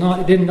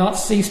 It did not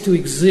cease to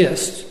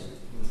exist.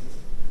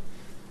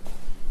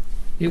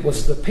 It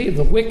was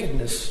the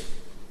wickedness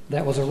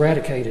that was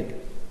eradicated.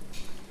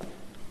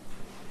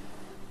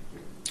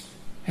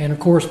 And of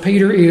course,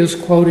 Peter is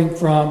quoting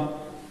from,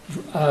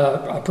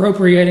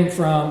 appropriating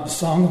from the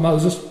Song of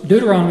Moses,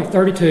 Deuteronomy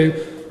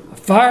 32.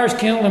 Fire is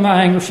kindled in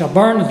my anger, shall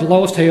burn to the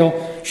lowest hell,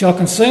 shall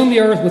consume the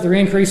earth with their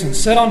increase, and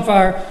set on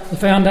fire the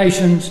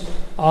foundations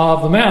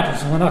of the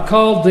mountains. And when I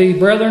called the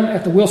brethren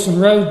at the Wilson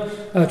Road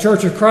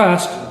Church of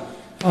Christ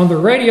on the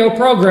radio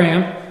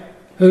program,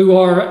 who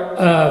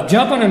are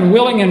jumping and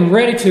willing and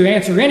ready to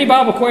answer any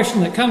Bible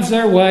question that comes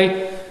their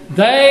way,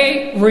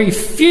 they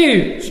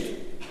refused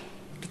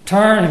to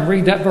turn and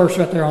read that verse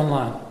right there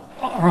online,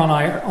 or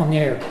on the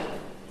air.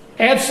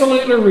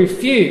 Absolutely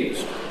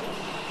refused.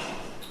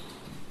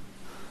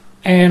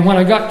 And when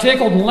I got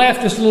tickled and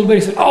laughed just a little bit,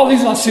 he said, "Oh,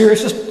 he's not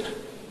serious. Just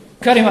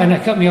cut him out." And they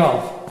cut me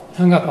off.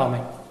 Hung up on me.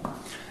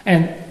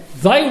 And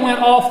they went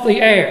off the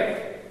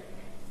air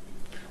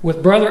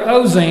with Brother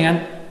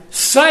Ozan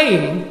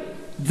saying,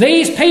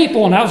 these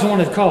people, and I was the one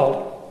that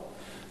called,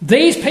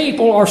 these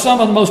people are some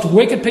of the most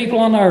wicked people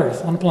on the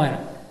earth, on the planet.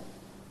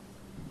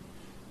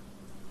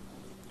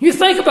 You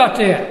think about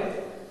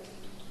that.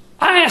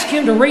 I asked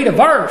him to read a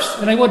verse,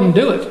 and they wouldn't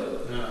do it.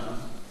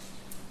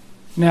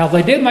 Now,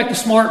 they did make the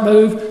smart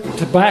move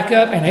to back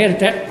up and edit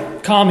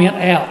that comment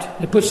out.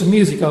 They put some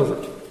music over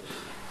it.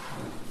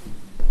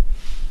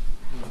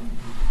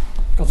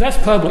 Because that's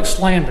public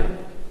slander.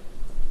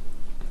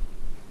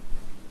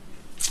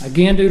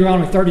 Again,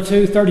 Deuteronomy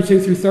 32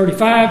 through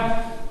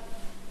 35.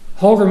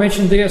 Holger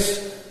mentioned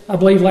this, I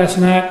believe, last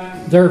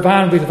night. Their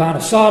vine will be the vine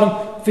of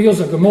Sodom, fields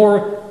of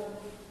Gomorrah.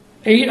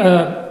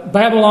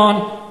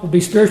 Babylon will be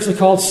spiritually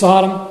called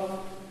Sodom,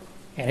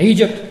 and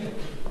Egypt.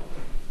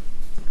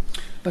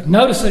 But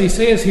notice that he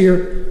says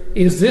here,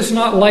 is this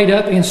not laid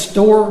up in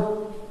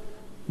store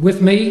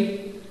with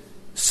me,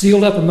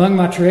 sealed up among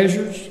my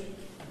treasures?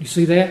 You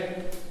see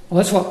that? Well,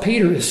 that's what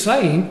Peter is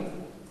saying.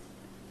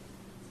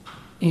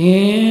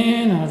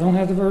 And I don't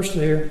have the verse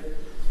there.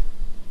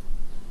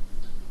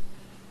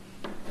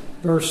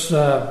 Verse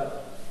 7.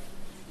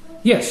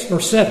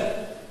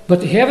 But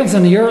the heavens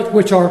and the earth,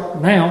 which are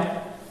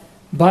now,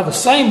 by the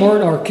same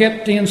word, are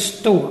kept in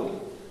store,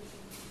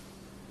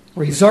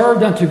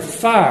 reserved unto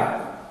fire.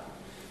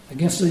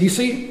 Against the, you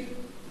see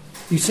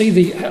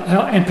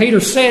and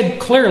Peter said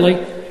clearly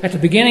at the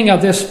beginning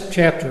of this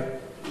chapter,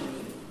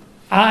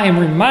 I am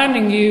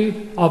reminding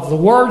you of the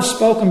words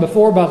spoken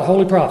before by the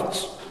holy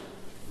prophets.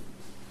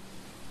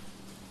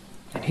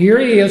 And here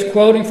he is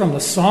quoting from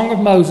the Song of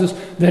Moses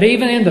that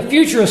even in the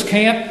futurist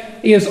camp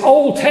is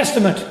Old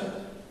Testament.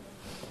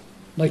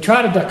 They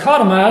try to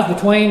dichotomize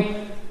between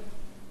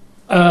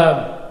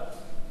the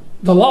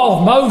law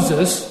of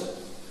Moses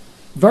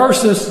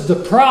versus the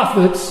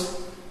prophets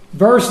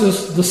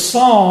versus the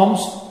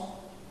Psalms.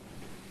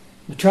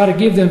 They try to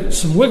give them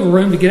some wiggle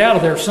room to get out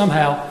of there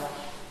somehow.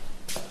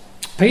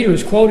 Peter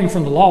is quoting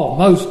from the law of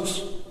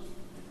Moses,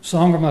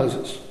 Song of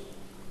Moses.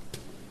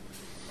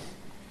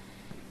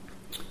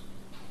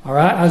 All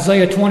right,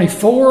 Isaiah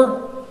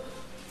 24.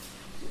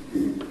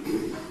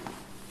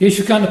 It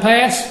shall come to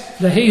pass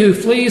that he who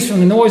flees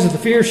from the noise of the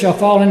fear shall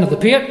fall into the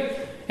pit,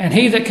 and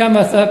he that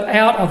cometh up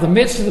out of the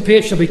midst of the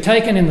pit shall be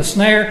taken in the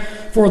snare.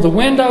 For the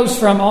windows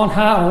from on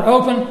high are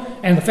open,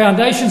 and the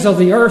foundations of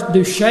the earth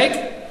do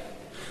shake.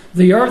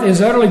 The earth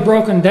is utterly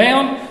broken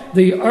down.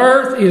 The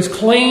earth is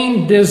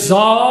clean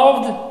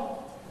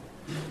dissolved.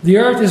 The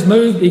earth is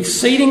moved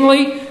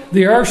exceedingly.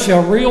 The earth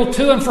shall reel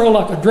to and fro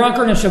like a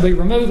drunkard, and shall be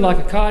removed like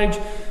a cottage.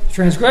 The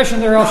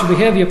transgression thereof shall be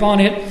heavy upon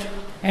it,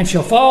 and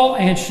shall fall,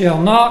 and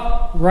shall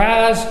not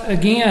rise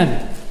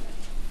again.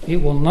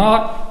 It will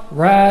not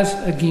rise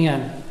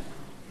again.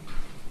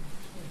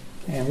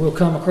 And we'll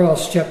come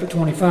across chapter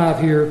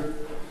 25 here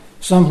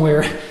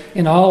somewhere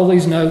in all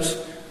these notes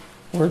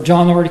where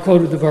John already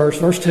quoted the verse.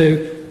 Verse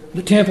 2,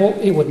 the temple,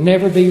 it would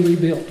never be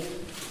rebuilt.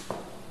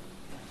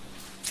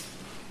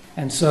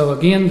 And so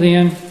again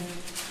then,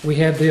 we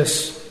have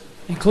this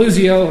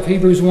inclusio of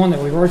Hebrews 1 that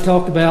we've already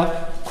talked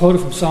about, quoted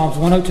from Psalms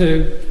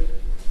 102,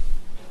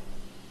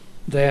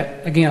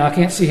 that, again, I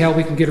can't see how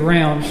we can get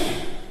around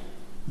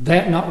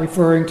that not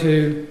referring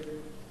to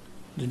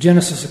the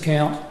Genesis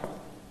account.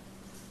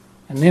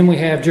 And then we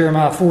have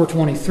Jeremiah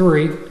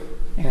 4:23,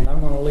 and I'm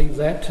going to leave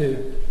that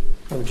to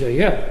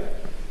OJF.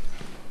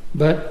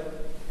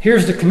 But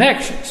here's the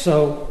connection,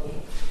 so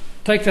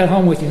take that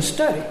home with you and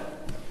study.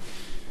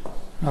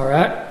 All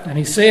right, and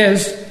he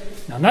says,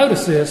 now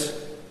notice this,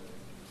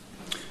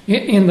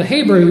 in the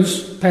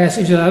Hebrews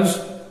passage that I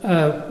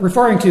was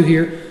referring to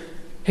here,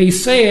 he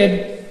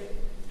said,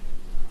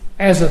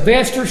 as a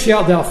vesture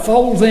shalt thou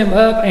fold them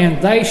up,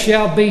 and they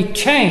shall be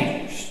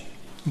changed.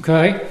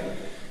 Okay?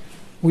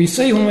 We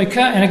see when we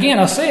come, and again,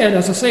 as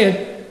I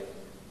said,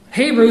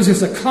 Hebrews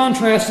is a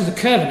contrast to the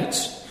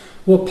covenants.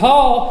 Well,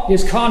 Paul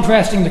is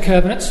contrasting the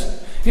covenants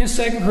in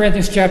 2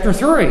 Corinthians chapter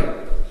 3.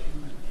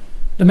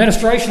 The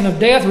ministration of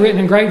death written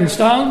in engraved in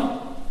stone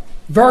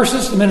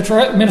versus the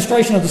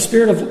ministration of the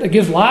Spirit that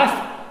gives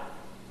life.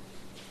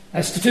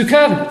 That's the two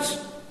covenants.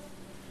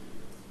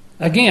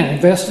 Again,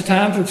 invest the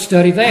time to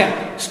study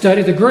that.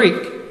 Study the Greek.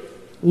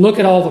 Look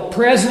at all the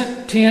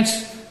present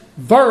tense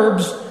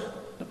verbs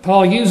that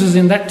Paul uses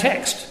in that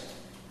text.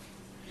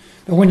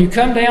 But when you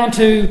come down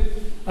to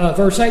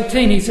verse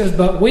 18, he says,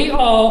 "But we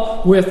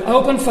all, with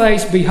open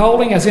face,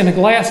 beholding as in a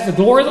glass the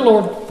glory of the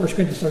Lord," 1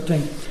 Corinthians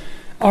 13,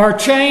 "are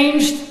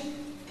changed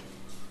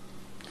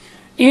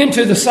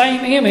into the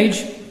same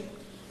image,"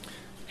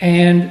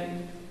 and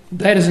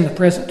that is in the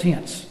present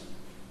tense.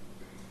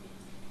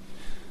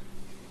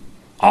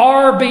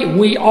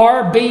 We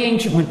are being,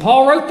 when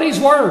Paul wrote these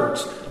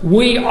words,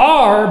 we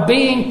are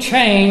being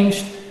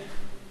changed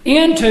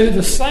into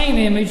the same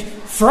image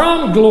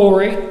from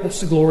glory,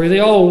 that's the glory of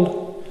the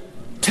old,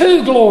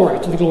 to glory,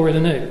 to the glory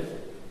of the new.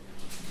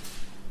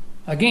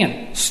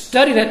 Again,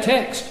 study that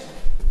text.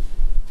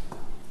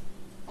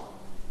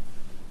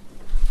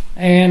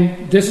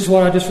 And this is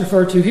what I just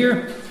referred to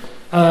here,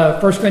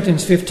 1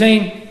 Corinthians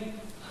 15.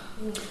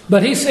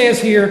 But he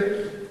says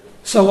here,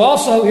 "So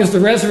also is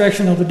the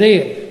resurrection of the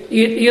dead.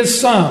 It is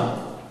sown."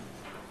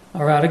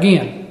 All right,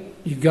 again,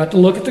 you've got to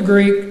look at the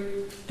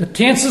Greek, the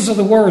tenses of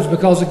the words,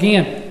 because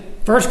again,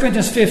 1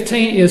 Corinthians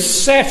 15 is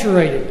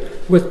saturated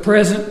with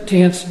present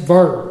tense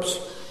verbs.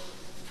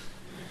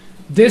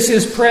 This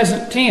is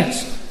present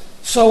tense.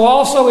 "So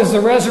also is the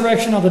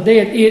resurrection of the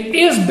dead. It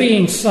is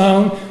being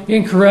sown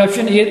in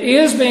corruption. It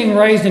is being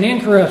raised in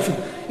incorruption.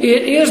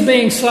 It is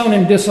being sown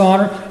in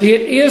dishonor.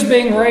 It is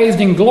being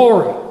raised in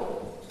glory."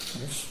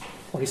 That's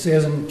what he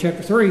says in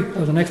chapter 3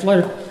 of the next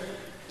letter.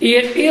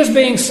 "It is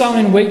being sown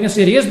in weakness.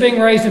 It is being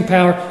raised in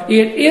power.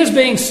 It is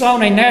being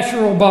sown a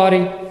natural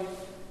body.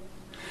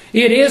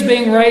 It is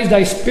being raised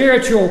a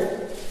spiritual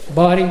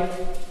body."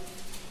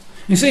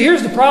 You see,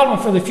 here's the problem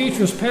for the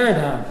futurist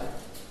paradigm.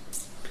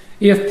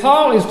 If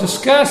Paul is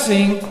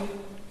discussing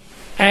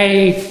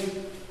a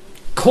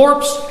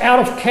corpse out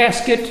of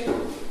casket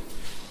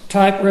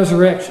type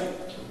resurrection,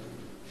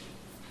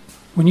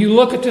 when you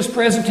look at this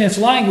present tense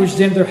language,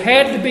 then there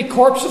had to be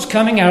corpses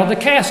coming out of the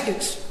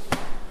caskets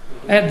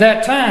at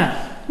that time.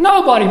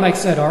 Nobody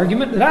makes that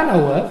argument that I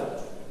know of.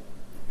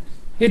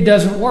 It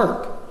doesn't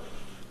work.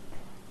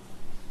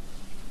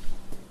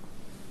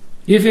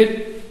 If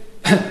it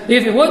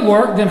would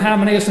work, then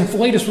Hymenaeus and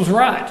Philetus was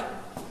right,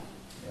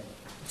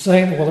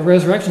 saying, well, the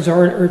resurrections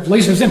are, or at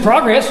least it's in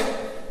progress,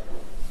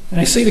 and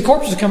they see the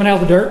corpses coming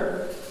out of the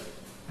dirt.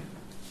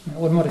 That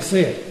wasn't what he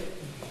said.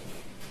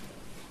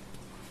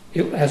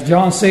 As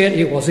John said,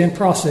 it was in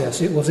process.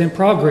 It was in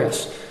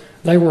progress.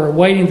 They were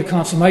awaiting the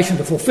consummation,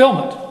 the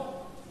fulfillment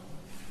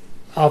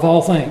of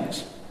all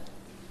things.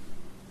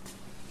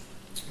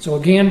 So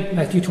again,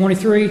 Matthew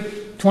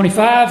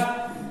 35,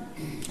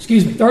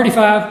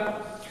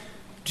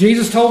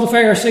 Jesus told the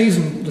Pharisees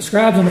and the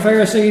scribes and the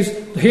Pharisees,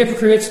 the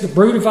hypocrites, the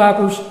brood of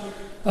vipers,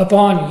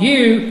 "Upon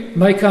you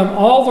may come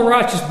all the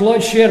righteous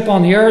blood shed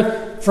upon the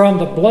earth, from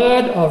the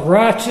blood of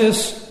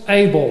righteous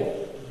Abel."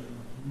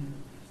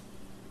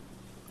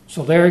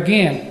 So there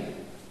again,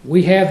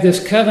 we have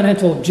this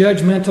covenantal,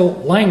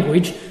 judgmental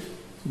language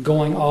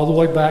going all the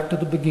way back to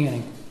the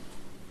beginning.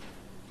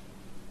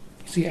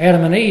 See,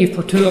 Adam and Eve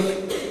partook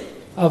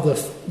of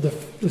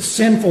the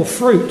sinful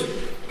fruit.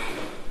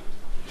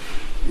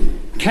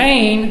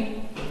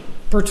 Cain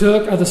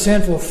partook of the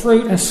sinful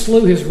fruit and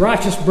slew his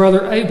righteous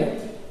brother Abel.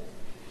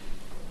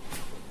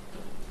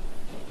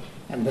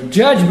 And the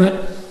judgment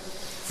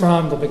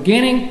from the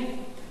beginning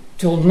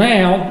till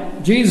now,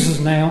 Jesus is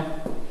now,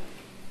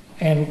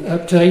 and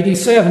up to AD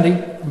 70,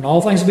 when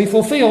all things will be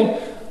fulfilled,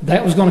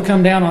 that was going to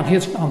come down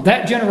on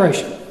that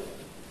generation.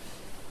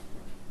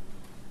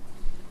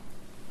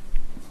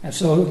 And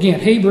so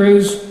again,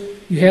 Hebrews,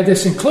 you have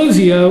this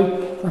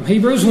inclusio from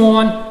Hebrews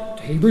 1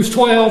 to Hebrews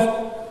 12.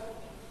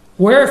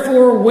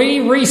 "Wherefore we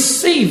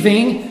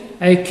receiving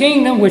a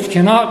kingdom which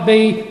cannot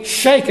be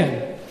shaken."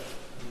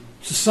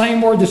 It's the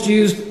same word that's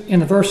used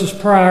in the verses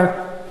prior.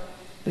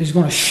 He's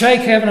going to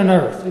shake heaven and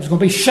earth. He's going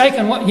to be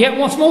shaken yet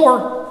once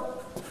more,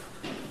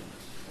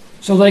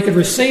 so they could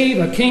receive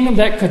a kingdom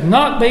that could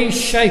not be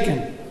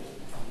shaken.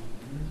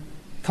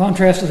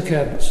 Contrast to the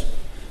covenants.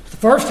 The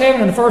first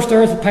heaven and the first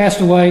earth have passed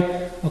away.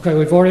 Okay,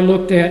 we've already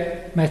looked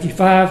at Matthew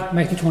 5,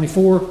 Matthew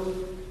 24.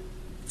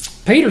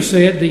 Peter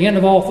said the end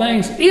of all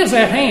things is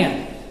at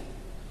hand.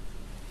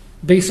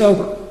 Be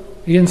sober.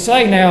 He didn't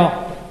say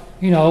now,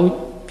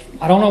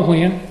 I don't know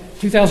when,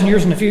 2,000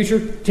 years in the future,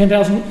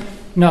 10,000.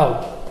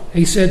 No.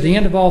 He said the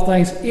end of all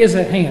things is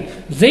at hand.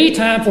 The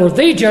time for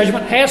the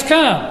judgment has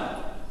come.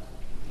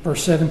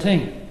 Verse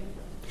 17.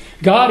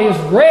 God is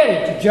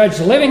ready to judge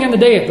the living and the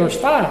dead. Verse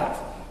 5.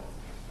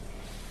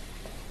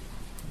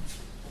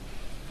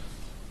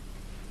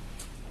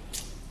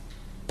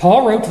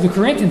 Paul wrote to the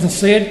Corinthians and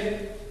said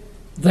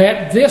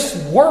that this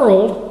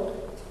world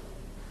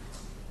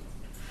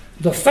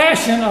The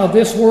fashion of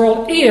this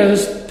world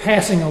is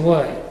passing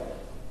away.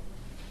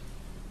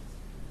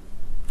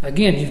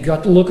 Again, you've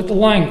got to look at the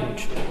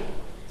language.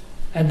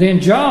 And then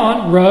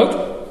John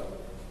wrote,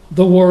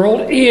 the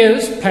world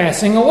is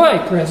passing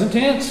away. Present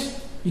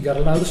tense. You've got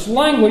to notice the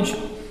language.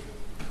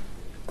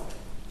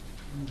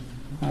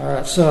 All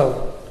right,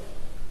 so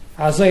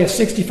Isaiah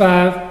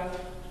 65,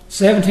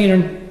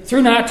 17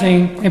 through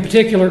 19 in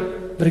particular.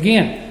 But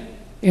again,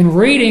 in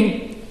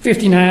reading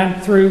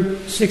 59 through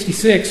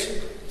 66,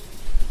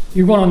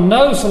 you're going to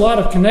notice a lot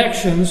of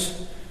connections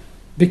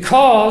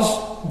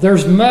because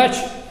there's much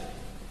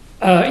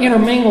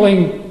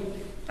intermingling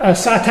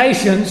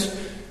citations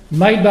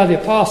made by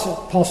the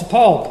Apostle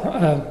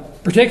Paul,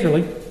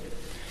 particularly,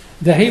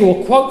 that he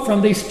will quote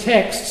from these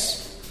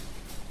texts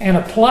and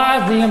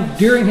apply them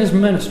during his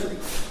ministry.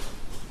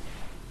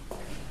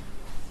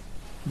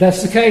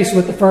 That's the case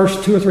with the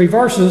first 2 or 3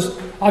 verses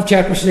of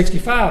chapter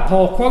 65.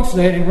 Paul quotes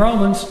that in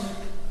Romans,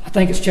 I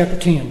think it's chapter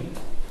 10.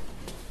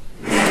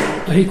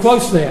 But he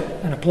quotes that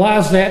and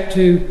applies that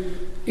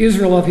to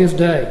Israel of his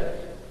day.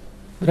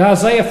 But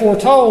Isaiah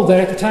foretold that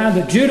at the time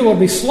that Judah would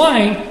be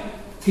slain,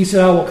 he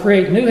said, I will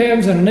create new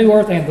heavens and a new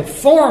earth, and the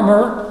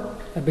former,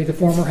 that'd be the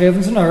former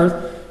heavens and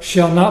earth,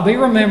 shall not be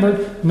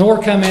remembered,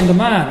 nor come into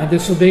mind. And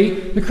this will be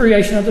the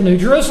creation of the New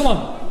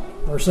Jerusalem.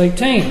 Verse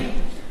 18.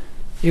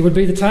 It would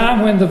be the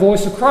time when the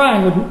voice of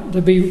crying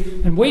would be,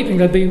 and weeping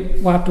would be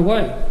wiped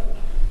away.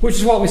 Which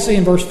is what we see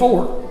in verse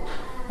 4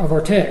 of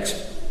our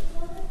text.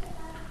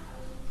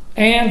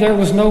 And there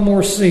was no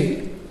more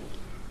sea.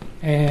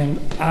 And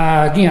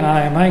I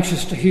am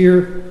anxious to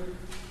hear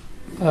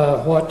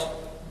what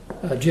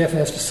Jeff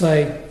has to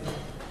say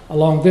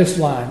along this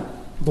line.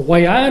 The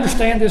way I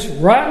understand this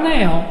right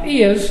now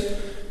is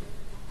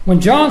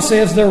when John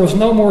says there was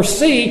no more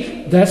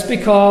sea, that's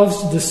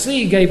because the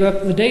sea gave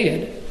up the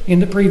dead in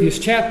the previous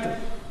chapter.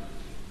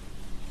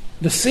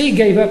 The sea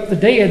gave up the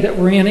dead that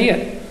were in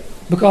it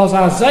because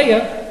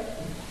Isaiah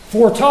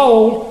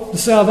foretold the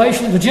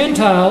salvation of the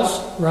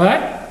Gentiles,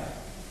 right?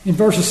 In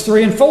verses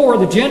 3 and 4,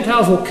 the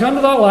Gentiles will come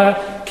to thy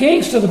light,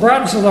 kings to the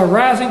brightness of thy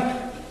rising.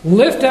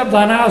 Lift up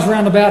thine eyes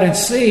round about and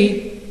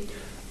see.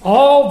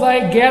 All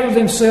they gather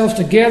themselves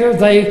together,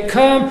 they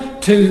come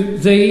to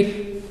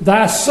thee.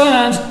 Thy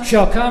sons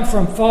shall come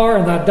from far,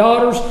 and thy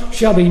daughters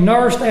shall be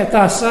nursed at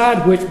thy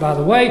side, which, by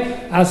the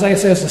way, Isaiah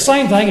says the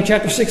same thing in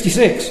chapter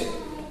 66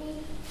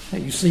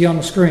 that you see on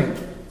the screen.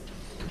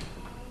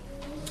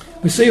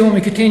 We see when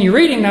we continue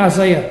reading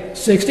Isaiah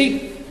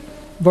 60,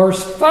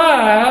 verse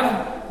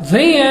 5,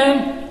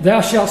 then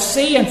thou shalt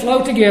see and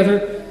flow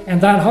together,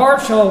 and thine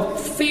heart shall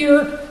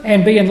fear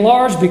and be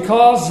enlarged,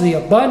 because the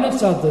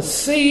abundance of the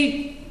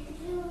sea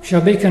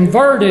shall be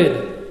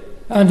converted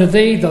unto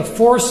thee. The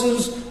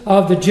forces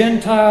of the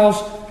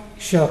Gentiles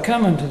shall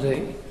come unto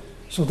thee.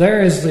 So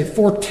there is the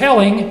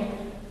foretelling,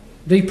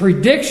 the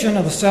prediction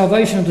of the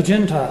salvation of the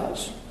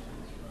Gentiles.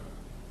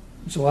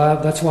 So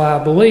that's why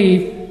I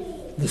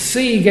believe the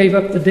sea gave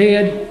up the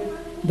dead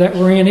that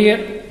were in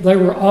it. They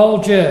were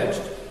all judged.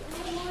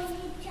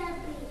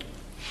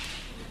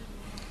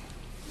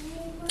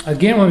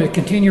 Again, when we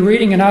continue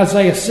reading in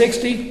Isaiah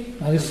 60,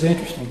 now this is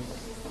interesting.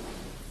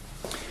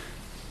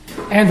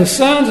 And the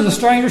sons of the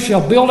stranger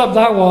shall build up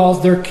thy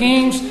walls, their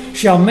kings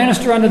shall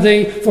minister unto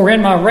thee, for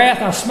in my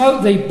wrath I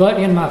smote thee, but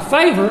in my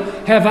favor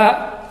have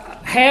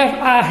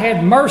I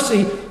had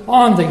mercy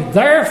on thee.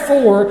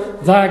 Therefore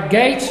thy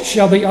gates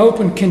shall be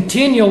open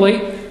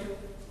continually,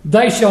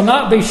 they shall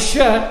not be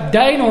shut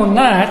day nor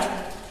night,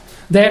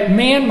 that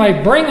men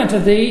may bring unto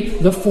thee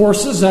the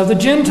forces of the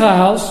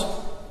Gentiles,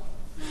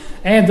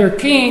 and their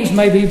kings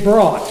may be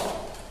brought.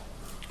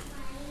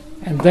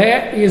 And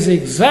that is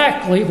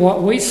exactly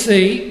what we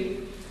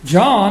see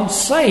John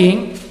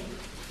saying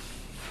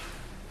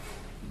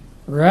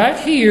right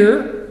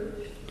here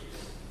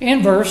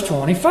in verse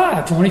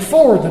 25.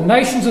 24, the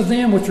nations of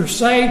them which are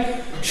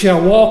saved shall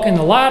walk in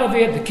the light of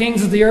it. The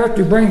kings of the earth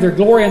do bring their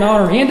glory and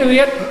honor into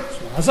it.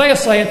 Isaiah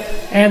saying,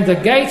 and the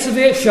gates of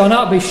it shall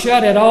not be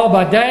shut at all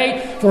by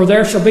day, for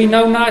there shall be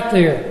no night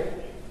there.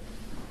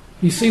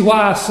 You see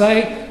why I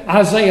say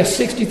Isaiah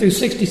 60 through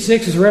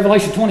 66 is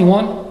Revelation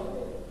 21?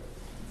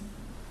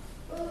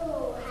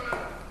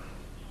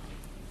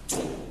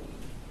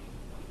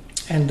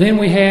 And then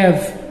we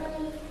have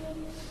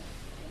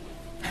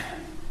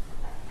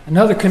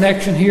another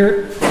connection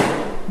here.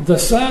 The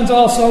sons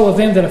also of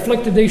them that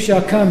afflicted thee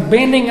shall come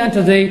bending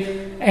unto thee,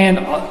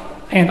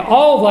 and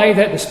all they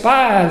that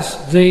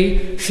despise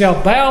thee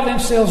shall bow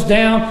themselves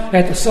down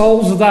at the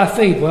soles of thy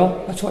feet.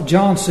 Well, that's what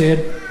John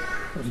said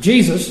of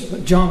Jesus,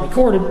 but John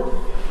recorded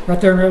right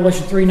there in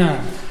Revelation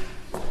 3:9.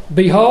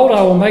 Behold,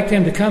 I will make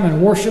them to come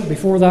and worship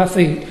before thy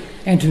feet,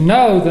 and to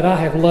know that I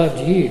have loved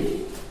you.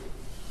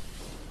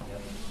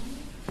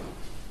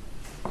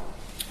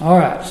 All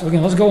right, so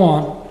again, let's go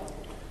on.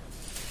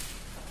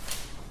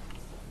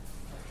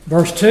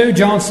 Verse 2,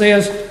 John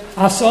says,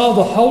 I saw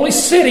the holy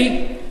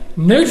city,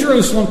 New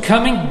Jerusalem,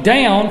 coming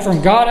down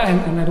from God,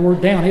 and that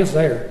word down is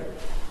there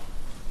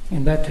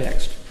in that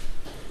text.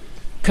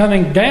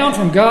 coming down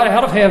from God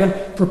out of heaven,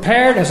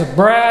 prepared as a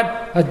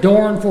bride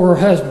adorned for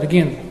her husband.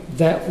 Again,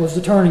 that was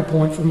the turning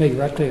point for me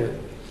right there.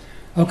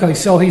 Okay,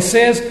 so he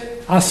says,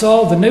 I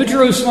saw the New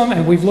Jerusalem,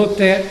 and we've looked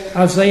at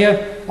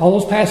Isaiah, all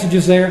those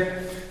passages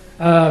there.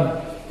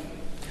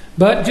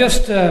 But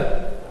just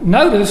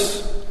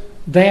notice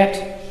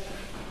that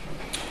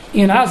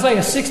in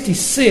Isaiah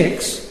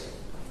 66,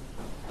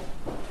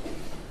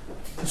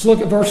 let's look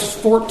at verse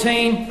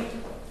 14,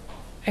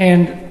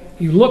 and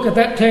you look at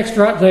that text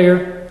right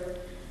there.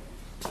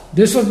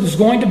 This is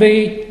going to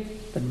be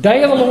the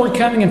day of the Lord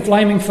coming in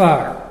flaming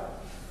fire.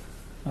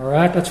 All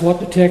right, that's what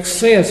the text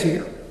says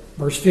here.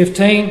 Verse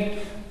 15,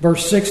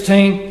 verse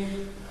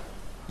 16,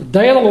 the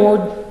day of the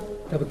Lord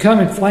that will come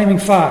in flaming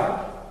fire.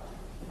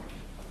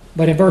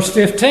 But in verse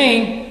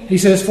 15, he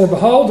says, For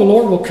behold, the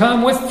Lord will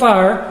come with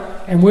fire,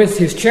 and with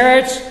his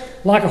chariots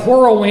like a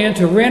whirlwind,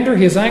 to render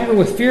his anger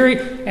with fury,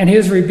 and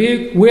his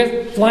rebuke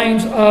with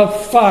flames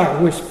of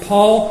fire, which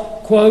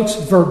Paul quotes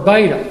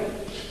verbatim.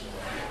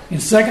 In 2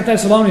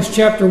 Thessalonians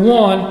chapter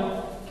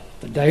 1,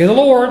 the day of the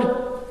Lord,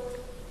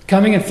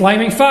 coming in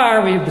flaming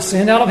fire, we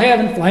descend out of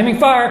heaven, flaming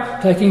fire,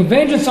 taking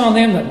vengeance on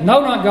them that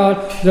know not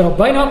God, that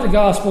obey not the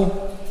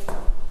gospel,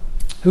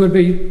 who would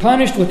be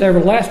punished with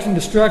everlasting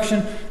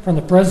destruction from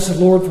the presence of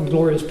the Lord, from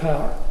glorious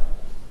power.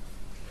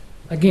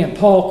 Again,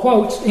 Paul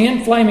quotes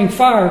in flaming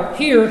fire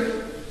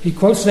here, he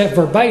quotes that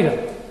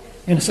verbatim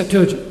in the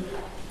Septuagint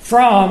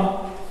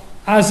from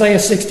Isaiah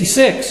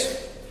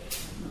 66.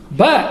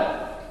 But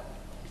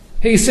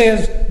he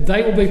says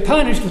they will be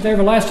punished with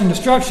everlasting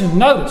destruction.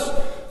 Notice,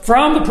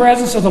 from the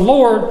presence of the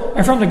Lord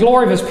and from the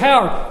glory of his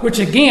power, which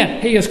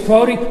again he is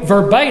quoting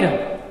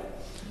verbatim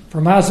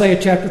from Isaiah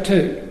chapter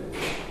 2.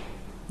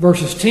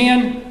 Verses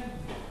 10,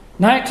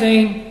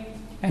 19,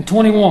 and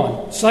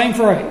 21. Same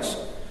phrase.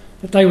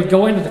 That they would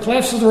go into the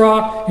clefts of the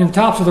rock, in the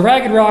tops of the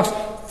ragged rocks,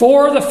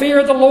 for the fear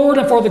of the Lord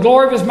and for the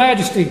glory of his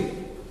majesty.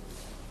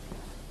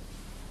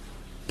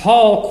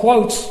 Paul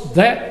quotes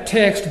that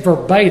text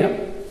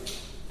verbatim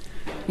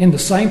in the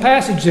same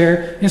passage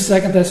there in 2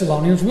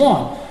 Thessalonians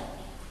 1.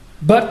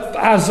 But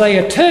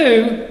Isaiah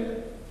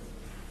 2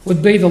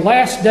 would be the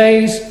last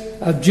days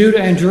of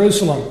Judah and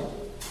Jerusalem.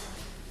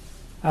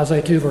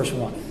 Isaiah 2 verse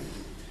 1.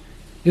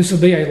 This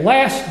will be a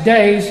last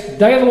days,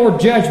 day of the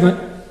Lord judgment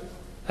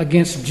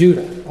against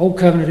Judah, Old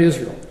Covenant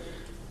Israel.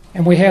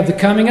 And we have the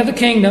coming of the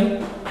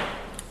kingdom,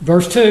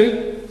 verse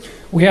 2.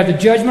 We have the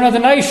judgment of the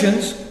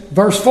nations,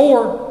 verse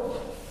 4.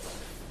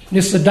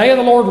 This is the day of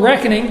the Lord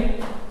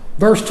reckoning,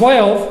 verse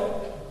 12.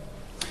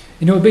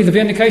 And it would be the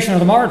vindication of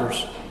the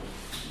martyrs,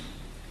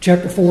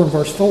 chapter 4 and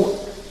verse 4.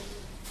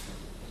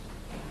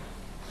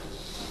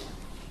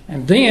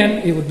 And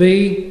then it would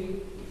be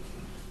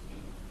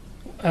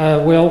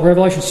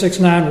Revelation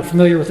 6:9, we're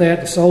familiar with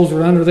that. The souls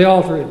are under the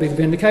altar. It would be the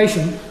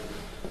vindication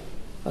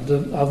of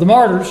the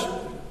martyrs.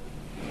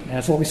 And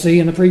that's what we see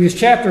in the previous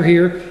chapter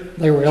here.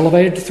 They were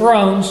elevated to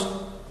thrones.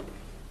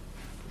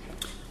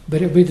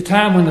 But it would be the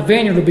time when the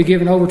vineyard would be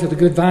given over to the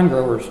good vine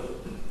growers.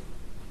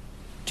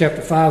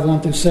 Chapter 5,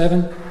 1 through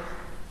 7.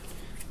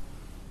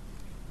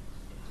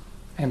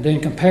 And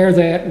then compare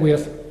that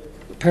with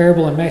the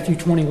parable in Matthew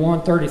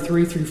 21,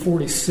 33 through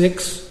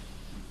 46.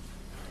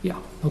 Yeah,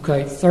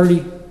 okay,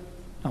 30.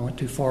 I went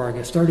too far, I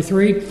guess.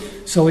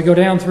 33. So we go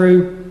down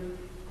through,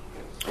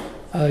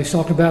 he's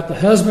talking about the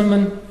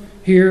husbandman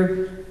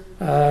here,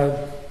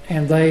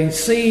 and they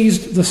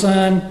seized the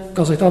son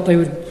because they thought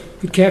they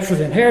could capture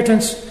the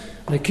inheritance.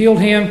 They killed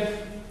him.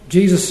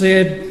 Jesus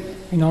said,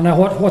 now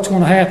what's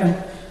going to happen?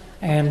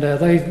 And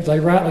they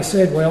rightly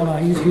said, well, now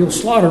he'll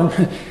slaughter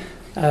him.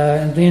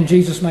 And then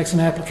Jesus makes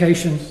an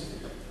application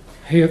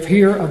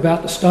here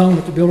about the stone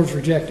that the builders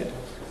rejected.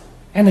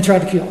 And they tried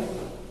to kill him.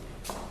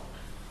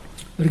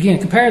 But again,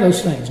 compare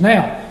those things.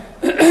 Now,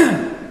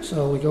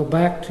 so we go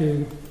back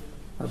to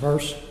our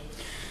verse.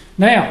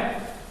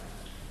 Now,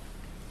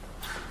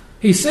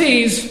 he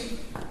sees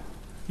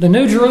the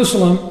New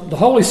Jerusalem, the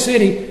holy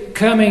city,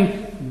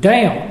 coming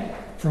down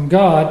from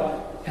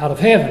God out of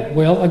heaven.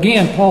 Well,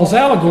 again, Paul's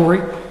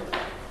allegory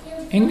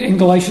in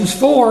Galatians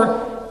 4,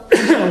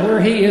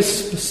 where he is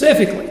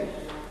specifically,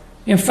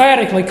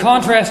 emphatically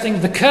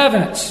contrasting the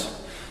covenants.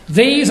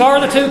 These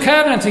are the two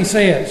covenants, he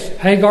says.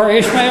 Hagar,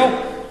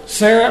 Ishmael,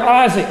 Sarah,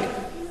 Isaac.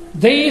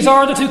 These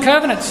are the two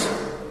covenants.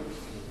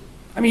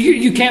 I mean,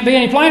 you can't be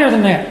any plainer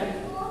than that.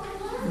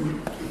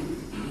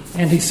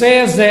 And he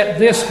says that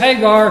this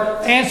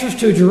Hagar answers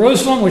to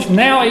Jerusalem, which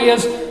now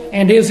is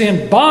and is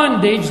in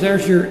bondage.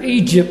 There's your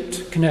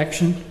Egypt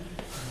connection.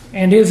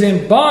 And is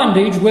in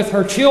bondage with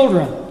her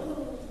children.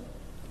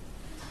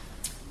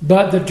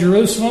 But the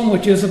Jerusalem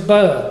which is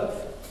above.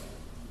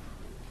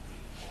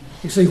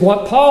 You see,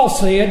 what Paul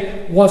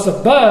said was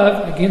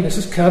above. Again, this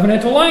is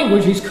covenantal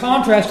language. He's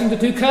contrasting the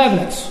two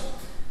covenants.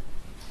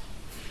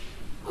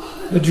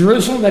 The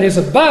Jerusalem that is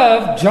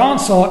above, John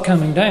saw it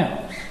coming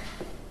down.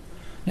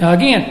 Now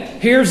again,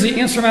 here's the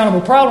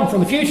insurmountable problem for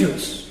the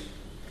futurists.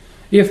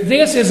 If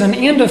this is an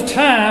end of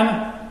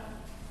time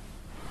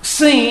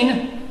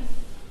scene,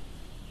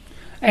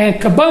 and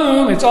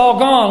kaboom, it's all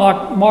gone,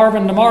 like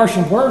Marvin the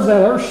Martian. Where's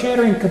that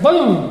earth-shattering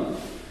kaboom?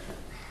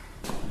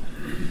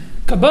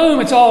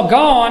 Kaboom, it's all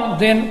gone.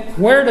 Then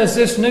where does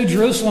this New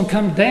Jerusalem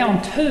come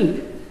down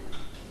to?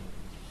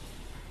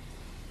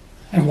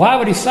 And why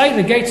would he say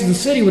the gates of the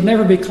city would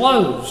never be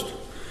closed?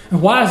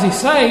 And why does he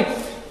say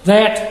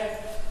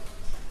that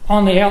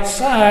on the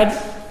outside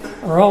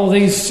are all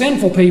these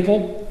sinful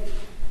people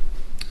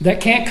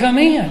that can't come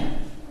in?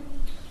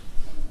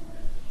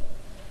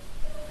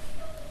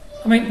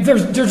 I mean,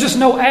 there's just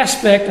no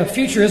aspect of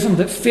futurism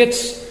that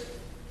fits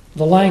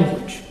the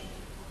language.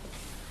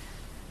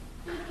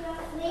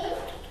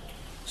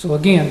 So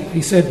again,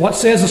 he said, what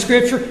says the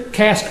Scripture?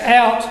 Cast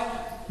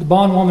out the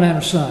bondwoman and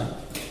her son.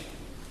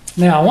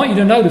 Now, I want you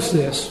to notice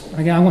this.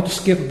 Again, I want to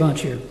skip a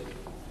bunch here.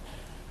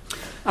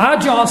 I,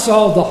 John,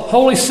 saw the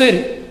holy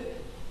city.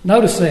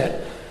 Notice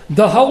that.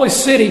 The holy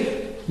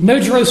city, New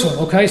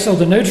Jerusalem. Okay, so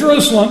the New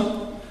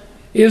Jerusalem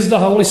is the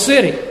holy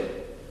city.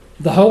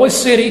 The holy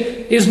city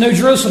is New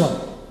Jerusalem.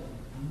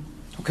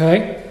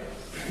 Okay?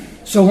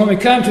 So when we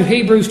come to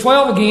Hebrews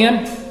 12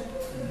 again,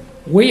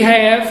 we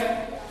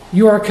have,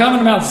 you are coming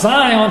to Mount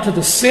Zion, to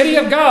the city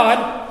of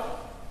God.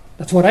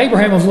 That's what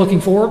Abraham was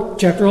looking for,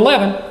 chapter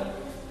 11.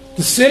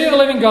 The city of the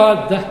living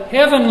God, the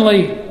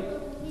heavenly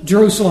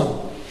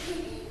Jerusalem.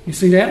 You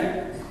see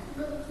that?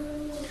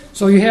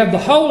 So you have the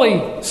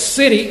holy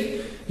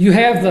city, you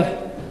have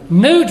the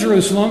new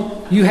Jerusalem,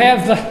 you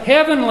have the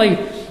heavenly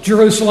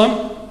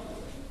Jerusalem.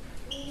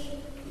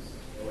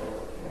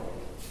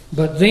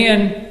 But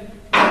then,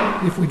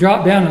 if we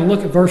drop down and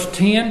look at verse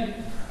 10,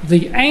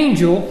 the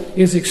angel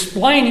is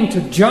explaining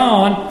to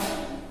John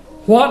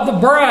what the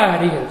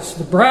bride is.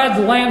 The bride,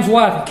 the Lamb's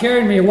wife. He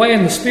carried me away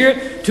in the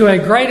Spirit to a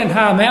great and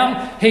high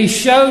mountain. He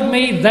showed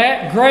me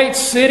that great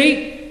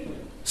city,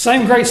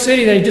 same great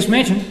city that he just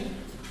mentioned,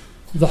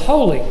 the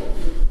holy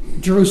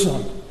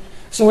Jerusalem.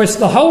 So it's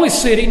the holy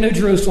city, New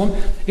Jerusalem.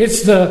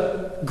 It's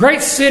the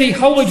great city,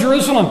 holy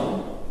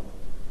Jerusalem.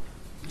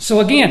 So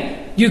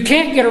again, you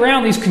can't get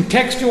around these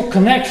contextual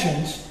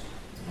connections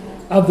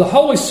of the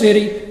holy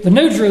city, the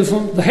New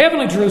Jerusalem, the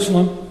heavenly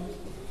Jerusalem.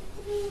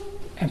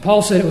 And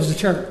Paul said it was the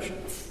church.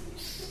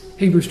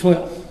 Hebrews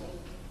 12.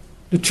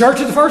 The church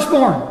of the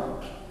firstborn.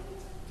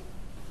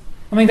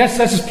 I mean, that's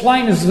as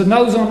plain as the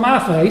nose on my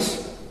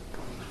face.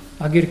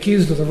 I get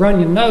accused of the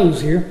Runyon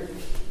nose here.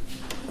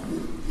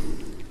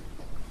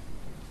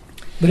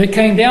 But it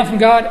came down from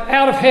God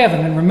out of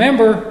heaven. And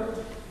remember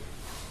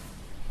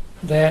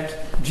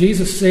that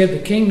Jesus said the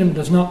kingdom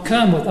does not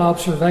come with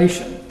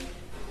observation.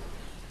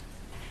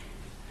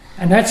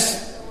 And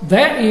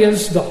that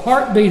is the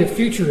heartbeat of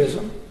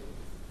futurism.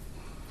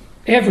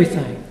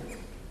 Everything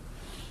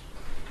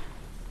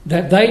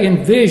that they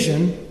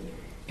envision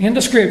in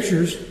the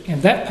Scriptures,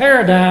 in that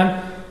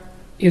paradigm,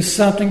 is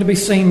something to be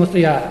seen with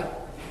the eye.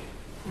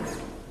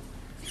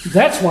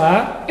 That's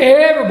why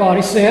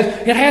everybody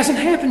says it hasn't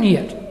happened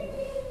yet.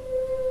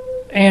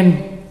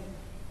 And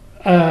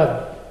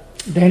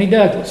Danny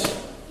Douglas,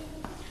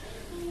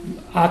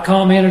 I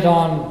commented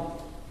on,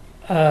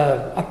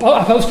 I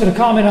posted a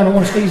comment on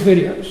one of Steve's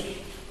videos.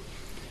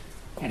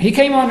 And he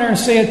came on there and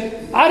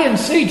said, I didn't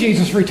see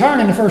Jesus return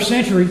in the first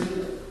century.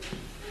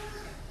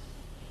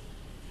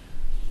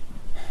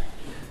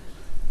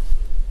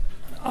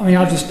 I mean,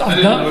 I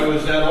didn't know it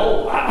was that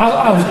old.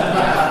 I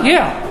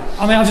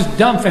was just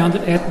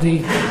dumbfounded at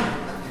the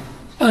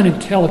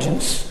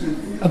unintelligence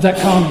of that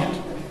comment.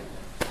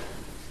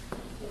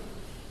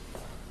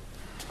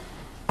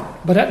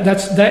 But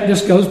that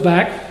just goes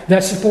back.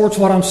 That supports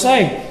what I'm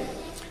saying.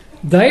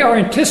 They are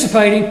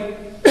anticipating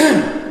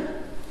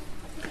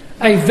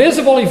a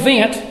visible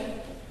event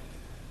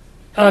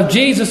of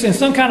Jesus in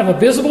some kind of a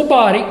visible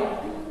body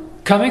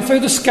coming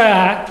through the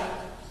sky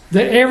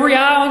that every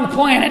eye on the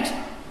planet,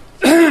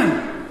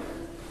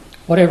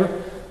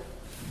 whatever,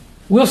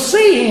 will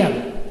see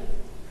him.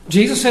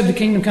 Jesus said the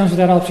kingdom comes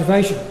without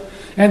observation.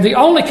 And the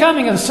only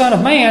coming of the Son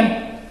of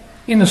Man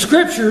in the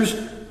Scriptures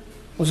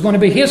was going to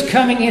be his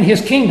coming in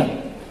his kingdom.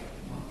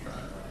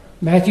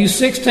 Matthew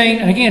 16,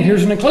 and again,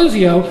 here's an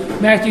inclusio.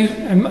 Matthew,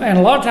 and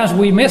a lot of times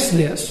we miss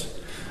this.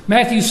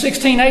 Matthew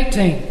 16,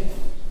 18.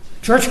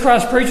 Church of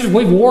Christ preachers,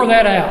 we wore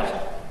that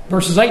out.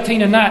 Verses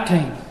 18 and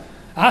 19.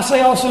 I say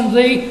also unto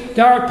thee,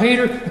 thou art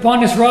Peter, upon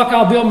this rock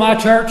I'll build my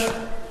church.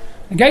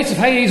 The gates of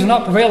Hades will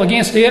not prevail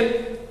against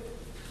it.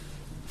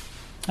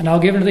 And I'll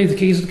give unto thee the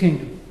keys of the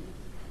kingdom.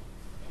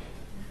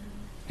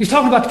 He's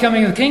talking about the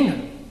coming of the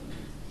kingdom.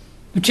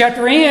 The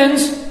chapter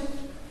ends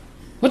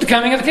with the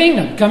coming of the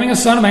kingdom. Coming of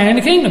the Son of Man in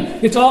the kingdom.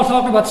 It's all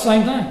talking about the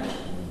same thing.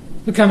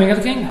 The coming of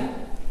the kingdom.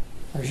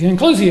 There's your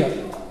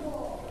inclusio.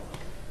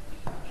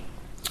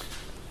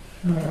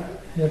 All right.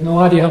 You have no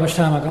idea how much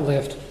time I got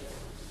left.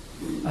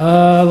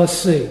 Let's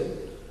see.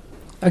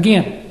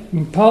 Again,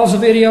 you can pause the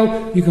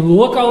video. You can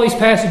look all these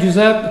passages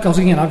up because,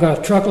 again, I've got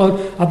a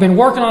truckload. I've been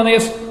working on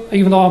this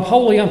even though I'm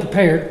wholly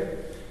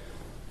unprepared.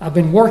 I've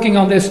been working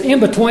on this in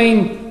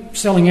between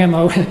selling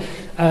ammo.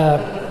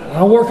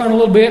 I'll work on it a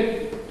little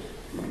bit.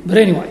 But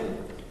anyway.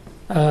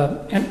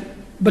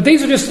 But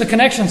these are just the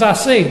connections I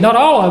see. Not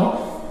all of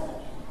them.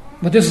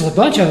 But this is a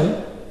bunch of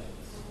them.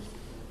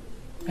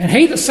 And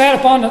he that sat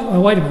upon the...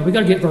 Oh, wait a minute. We've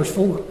got to get verse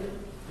 4.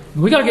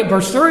 We've got to get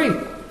verse 3.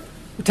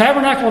 The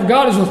tabernacle of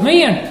God is with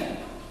men.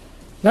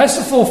 That's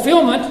the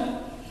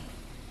fulfillment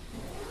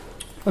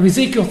of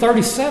Ezekiel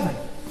 37.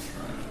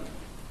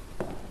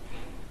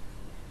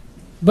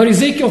 But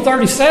Ezekiel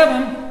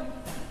 37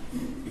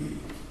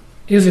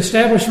 is the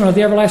establishment of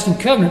the everlasting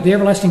covenant, the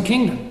everlasting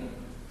kingdom.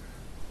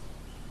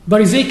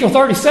 But Ezekiel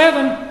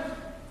 37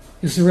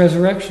 is the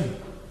resurrection.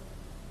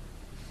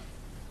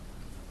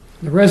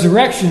 The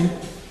resurrection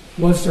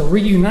was the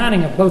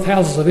reuniting of both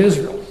houses of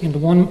Israel into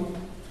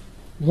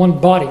one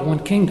body, one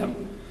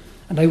kingdom.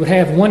 And they would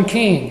have one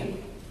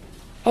king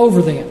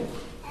over them.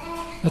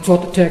 That's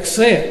what the text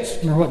says.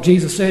 Remember what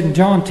Jesus said in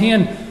John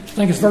 10, I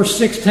think it's verse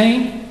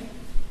 16?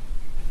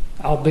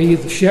 I'll be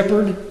the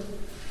shepherd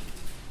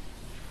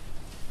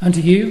unto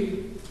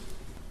you.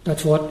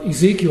 That's what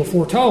Ezekiel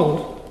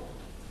foretold.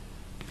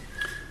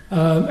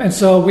 And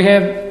so I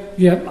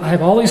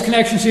have all these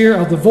connections here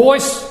of the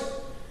voice.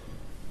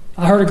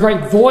 I heard a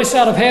great voice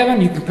out of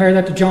heaven. You compare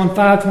that to John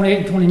 5, 28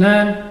 and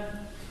 29.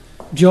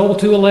 Joel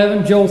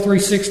 2:11, Joel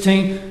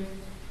 3:16,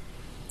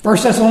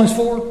 1 Thessalonians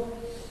 4.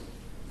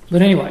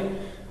 But anyway,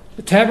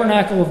 the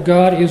tabernacle of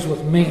God is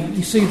with men.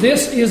 You see,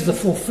 this is the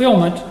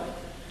fulfillment,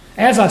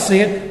 as I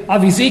said,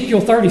 of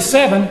Ezekiel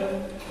 37,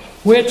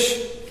 which,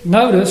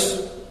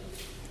 notice,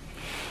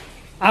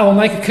 I will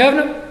make a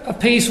covenant of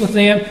peace with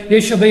them.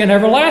 It shall be an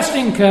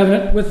everlasting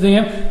covenant with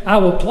them. I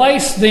will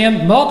place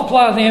them,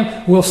 multiply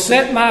them, will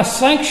set my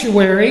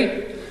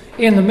sanctuary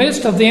in the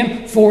midst of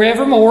them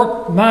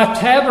forevermore. My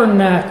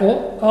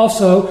tabernacle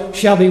also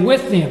shall be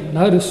with them.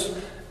 Notice,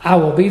 I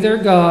will be their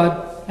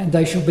God, and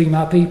they shall be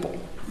my people,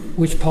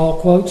 which Paul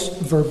quotes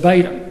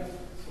verbatim.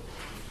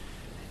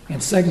 In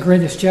 2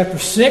 Corinthians chapter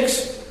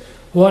 6,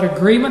 what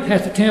agreement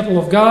hath the temple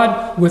of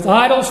God with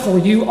idols? For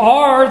you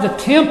are the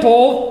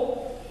temple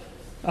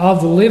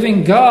of the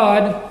living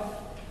God,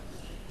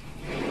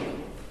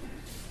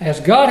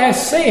 as God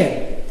has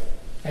said,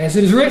 as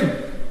it is written.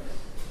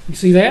 You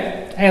see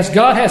that? As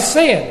God has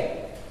said,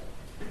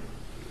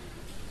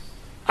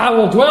 I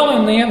will dwell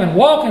in them and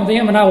walk in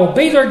them, and I will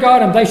be their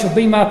God, and they shall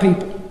be my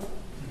people.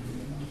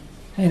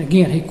 And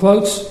again, he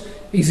quotes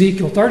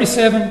Ezekiel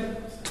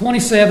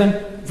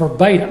 37:27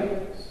 verbatim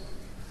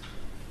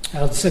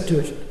out of the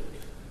Septuagint.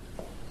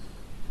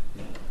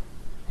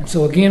 And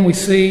so again, we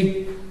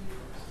see,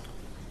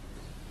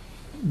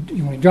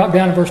 when we drop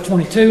down to verse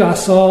 22, I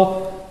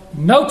saw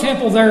no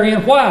temple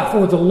therein. Why?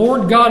 For the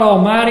Lord God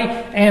Almighty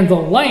and the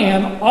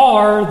Lamb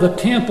are the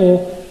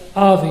temple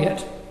of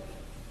it.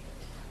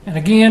 And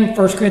again,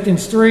 1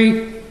 Corinthians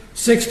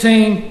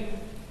 3:16,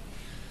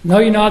 know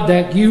ye not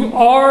that you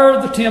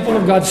are the temple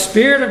of God? The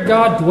Spirit of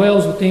God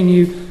dwells within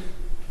you.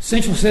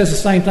 Essentially says the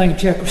same thing in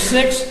chapter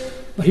 6,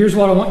 but here's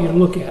what I want you to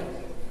look at.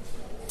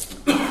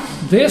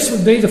 This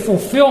would be the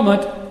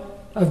fulfillment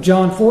of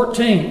John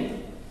 14.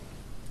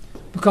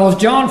 Because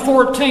John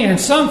 14, and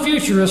some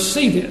futurists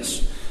see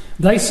this.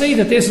 They see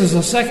that this is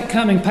a second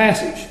coming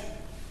passage.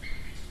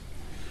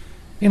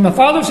 In my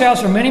Father's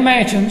house are many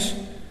mansions.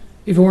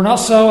 If it were not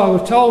so, I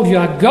would have told you,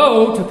 I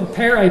go to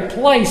prepare a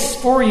place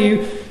for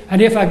you.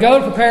 And if I go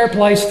to prepare a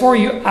place for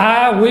you,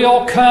 I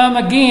will come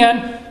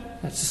again.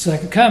 That's the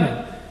second coming.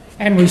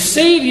 And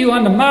receive you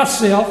unto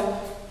myself,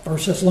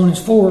 1 Thessalonians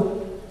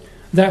 4,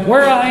 that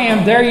where I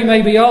am, there you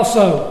may be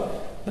also.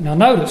 But now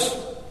notice,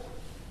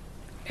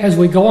 as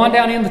we go on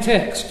down in the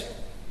text,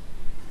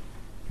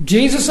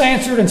 Jesus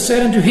answered and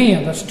said unto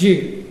him, that's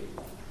Jude,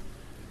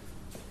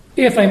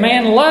 if a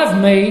man love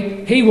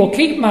me, he will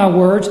keep my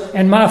words,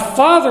 and my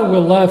Father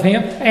will love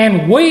him,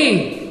 and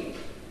we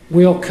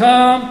will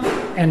come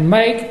and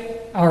make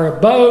our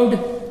abode,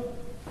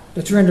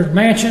 that's rendered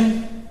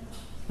mansion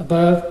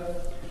above,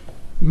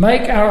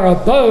 make our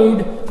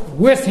abode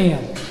with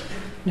him.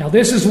 Now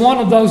this is one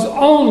of those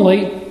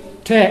only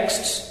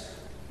texts,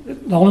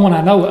 the only one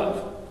I know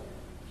of,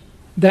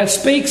 that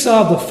speaks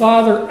of the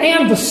Father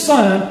and the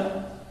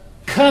Son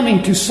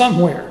coming to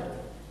somewhere.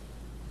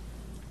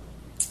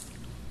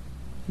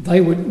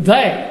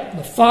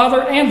 The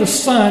Father and the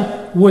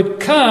Son would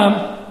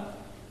come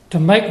to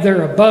make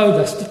their abode.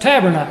 That's the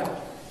tabernacle.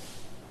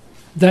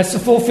 That's the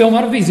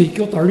fulfillment of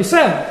Ezekiel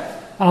 37.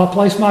 I'll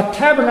place my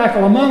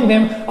tabernacle among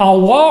them.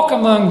 I'll walk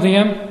among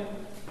them.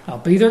 I'll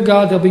be their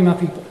God. They'll be my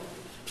people.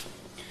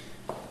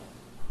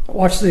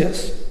 Watch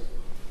this.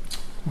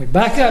 We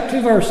back up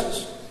 2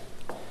 verses.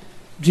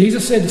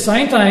 Jesus said the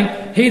same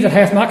thing. He that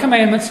hath my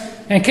commandments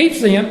and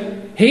keeps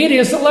them, he it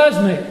is that loves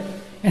me.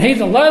 And he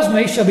that loves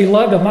me shall be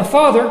loved of my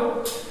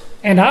Father,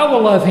 and I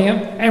will love him,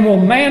 and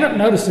will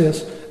notice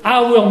this,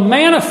 I will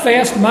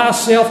manifest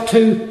myself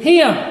to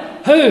him.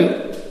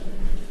 Who?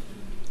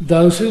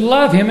 Those who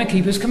love him and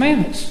keep his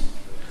commandments.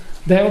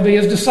 That will be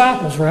his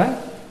disciples, right?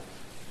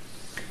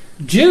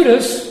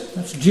 Judas,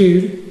 that's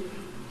Jude,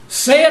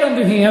 said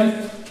unto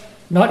him,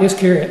 not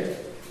Iscariot,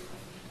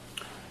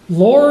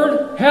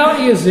 Lord, how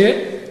is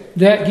it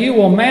that you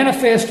will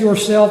manifest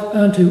yourself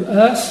unto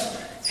us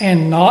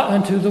and not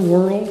unto the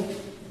world?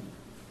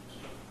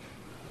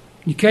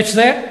 You catch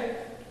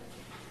that?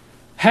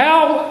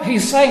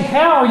 He's saying,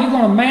 how are you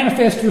going to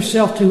manifest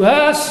yourself to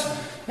us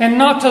and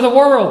not to the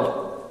world?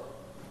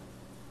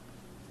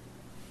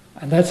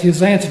 And that's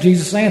his answer.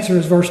 Jesus' answer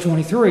is verse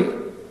 23.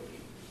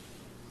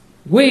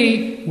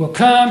 We will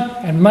come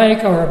and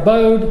make our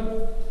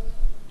abode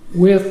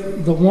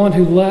with the one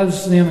who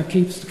loves them and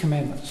keeps the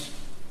commandments.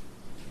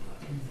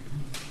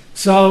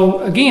 So,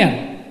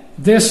 again,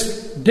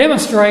 this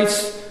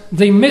demonstrates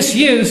the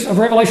misuse of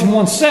Revelation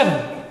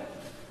 1:7.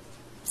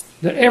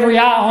 That every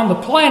eye on the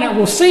planet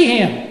will see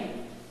him.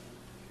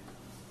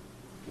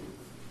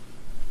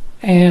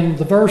 And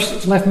the verse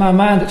that's left in my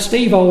mind that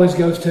Steve always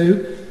goes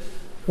to,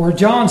 where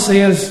John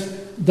says,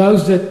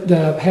 those that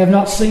have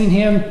not seen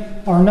him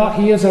are not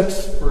his.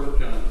 That's 1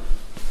 John.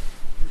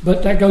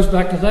 But that goes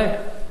back to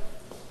that.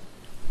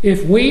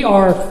 If we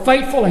are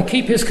faithful and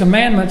keep his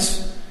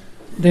commandments,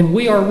 then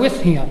we are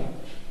with him.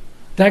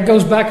 That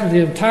goes back to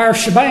the entire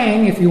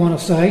shebang, if you want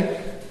to say,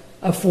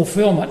 of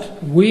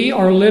fulfillment. We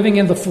are living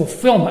in the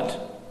fulfillment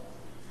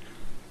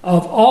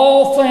of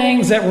all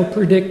things that were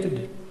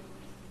predicted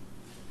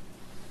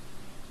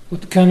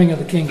with the coming of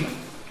the kingdom.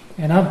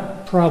 And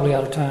I'm probably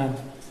out of time.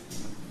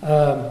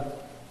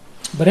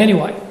 But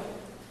anyway,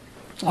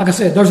 like I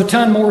said, there's a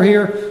ton more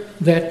here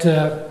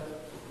that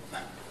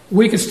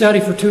we could study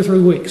for 2 or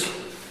 3 weeks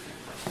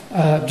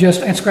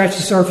and scratch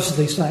the surface of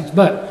these things.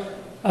 But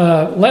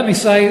let me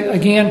say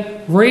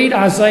again, read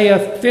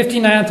Isaiah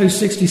 59 through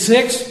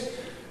 66.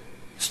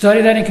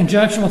 Study that in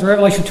conjunction with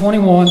Revelation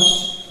 21.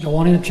 Go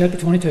on into chapter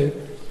 22.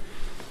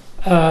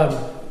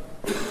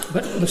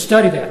 But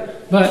study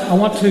that. But I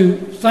want to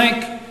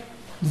thank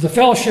the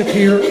fellowship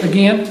here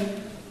again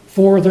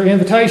for their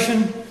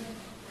invitation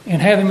and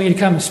having me to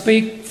come and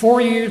speak for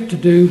you, to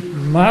do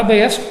my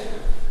best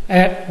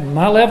at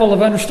my level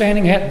of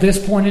understanding at this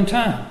point in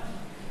time.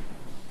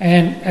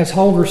 And as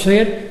Holger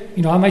said,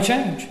 I may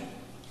change.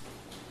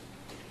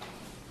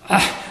 I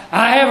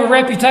have a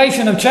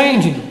reputation of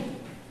changing.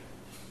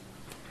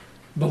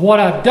 But what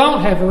I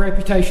don't have a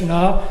reputation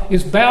of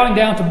is bowing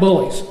down to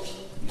bullies.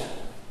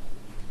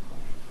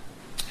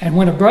 And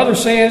when a brother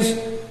says,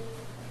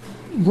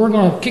 we're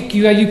going to kick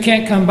you out, you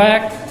can't come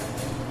back,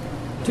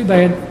 too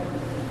bad.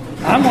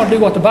 I'm going to do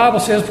what the Bible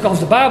says because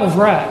the Bible's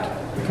right.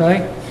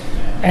 Okay?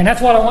 And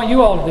that's what I want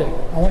you all to do.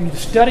 I want you to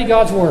study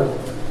God's Word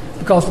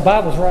because the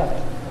Bible's right.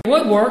 If it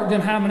would work,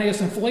 then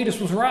Hymenaeus and Philetus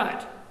was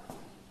right.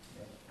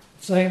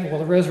 Saying, well,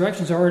 the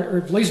resurrections are, or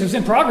at least it's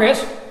in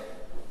progress.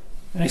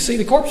 And they see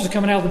the corpses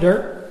coming out of the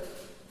dirt.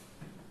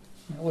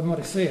 That wasn't what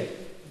he said.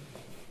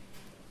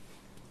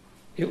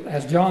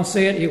 As John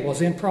said, it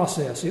was in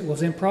process. It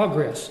was in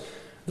progress.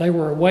 They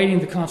were awaiting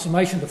the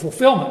consummation, the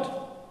fulfillment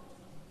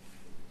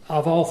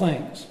of all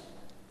things.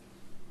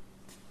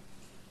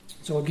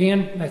 So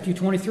again, Matthew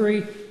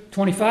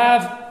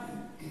 35.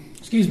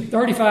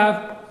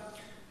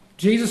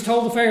 Jesus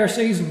told the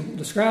Pharisees and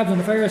the scribes and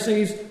the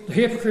Pharisees, the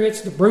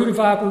hypocrites, the brood of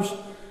vipers,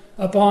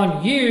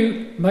 upon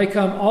you may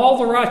come all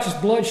the righteous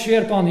blood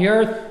shed upon the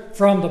earth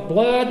from the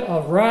blood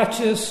of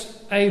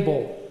righteous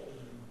Abel.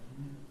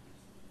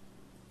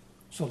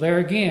 So there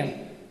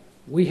again,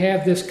 we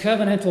have this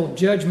covenantal,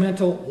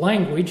 judgmental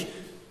language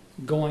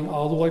going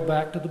all the way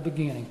back to the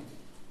beginning.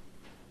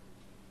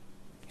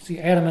 See,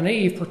 Adam and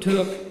Eve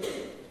partook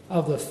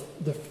of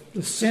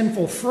the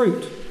sinful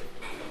fruit.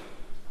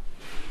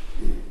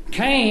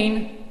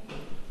 Cain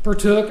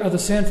partook of the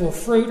sinful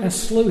fruit and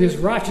slew his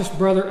righteous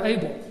brother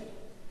Abel.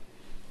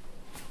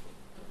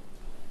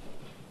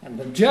 And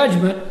the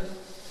judgment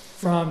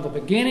from the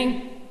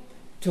beginning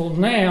till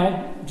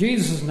now,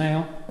 Jesus is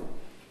now,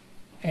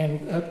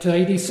 and up to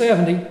AD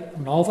 70,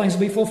 when all things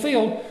will be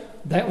fulfilled,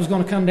 that was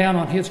going to come down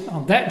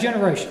on that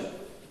generation.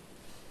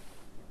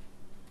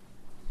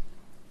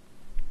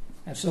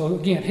 And so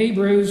again,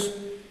 Hebrews,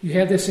 you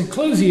have this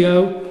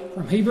inclusio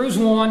from Hebrews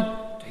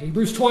 1 to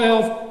Hebrews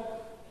 12.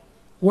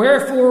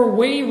 Wherefore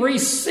we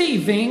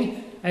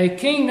receiving a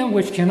kingdom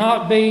which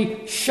cannot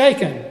be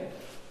shaken.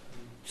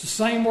 It's the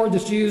same word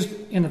that's used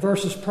in the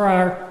verses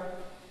prior.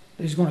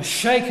 He's going to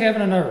shake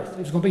heaven and earth.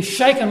 He's going to be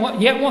shaken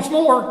yet once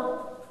more.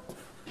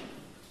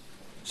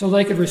 So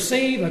they could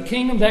receive a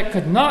kingdom that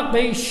could not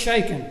be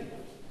shaken.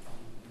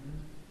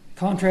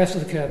 Contrast to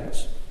the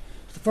covenants.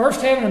 The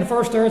first heaven and the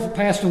first earth have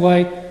passed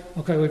away.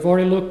 Okay, we've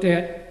already looked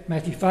at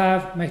Matthew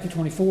 5, Matthew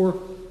 24.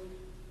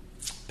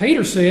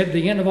 Peter said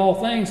the end of all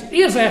things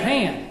is at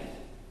hand.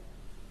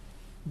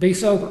 Be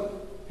sober.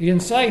 He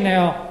didn't say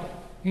now,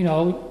 I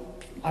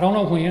don't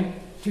know when,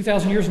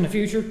 2,000 years in the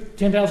future,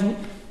 10,000.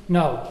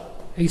 No.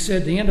 He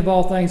said the end of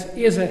all things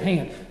is at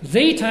hand.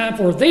 The time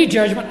for the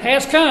judgment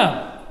has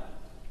come.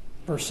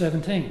 Verse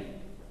 17.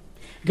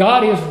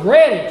 God is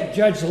ready to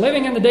judge the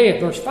living and the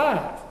dead. Verse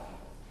 5.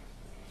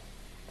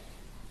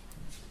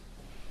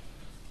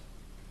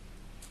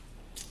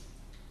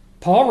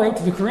 Paul wrote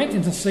to the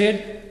Corinthians and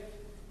said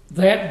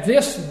that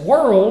this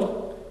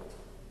world,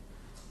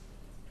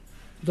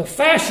 the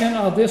fashion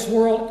of this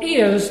world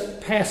is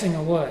passing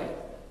away.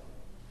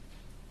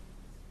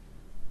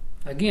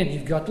 Again,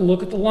 you've got to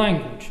look at the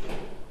language.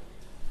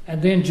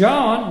 And then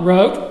John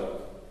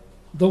wrote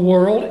The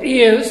world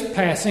is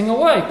passing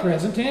away.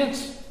 Present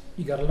tense.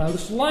 You got to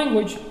notice the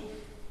language.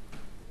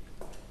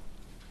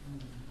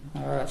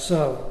 All right,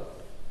 so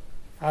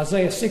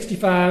Isaiah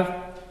 65,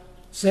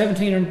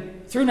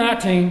 17 through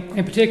 19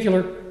 in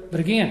particular. But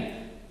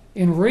again,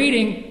 in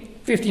reading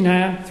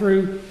 59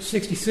 through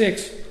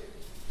 66,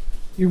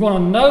 you're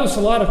going to notice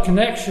a lot of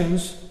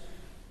connections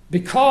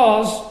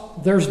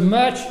because there's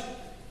much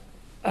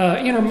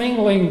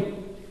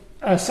intermingling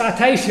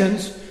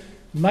citations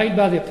made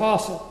by the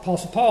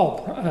Apostle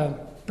Paul,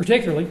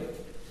 particularly,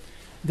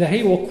 that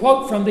he will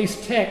quote from these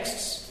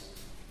texts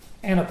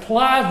and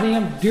apply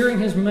them during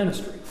his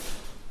ministry.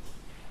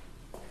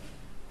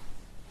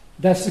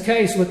 That's the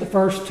case with the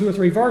first 2 or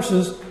 3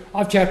 verses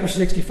of chapter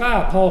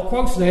 65. Paul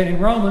quotes that in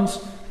Romans,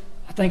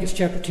 I think it's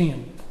chapter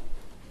 10.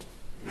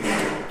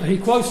 But he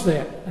quotes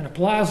that and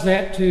applies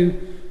that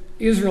to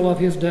Israel of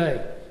his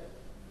day.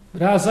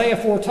 But Isaiah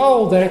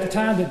foretold that at the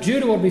time that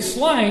Judah would be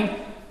slain,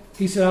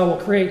 he said, I will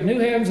create new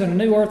heavens and a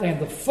new earth, and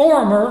the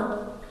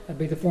former, that'd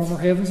be the former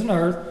heavens and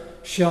earth,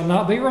 shall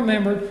not be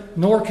remembered,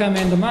 nor come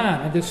into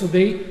mind. And this will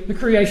be the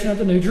creation of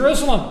the New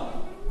Jerusalem.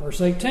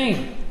 Verse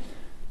 18.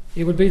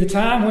 It would be the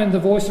time when the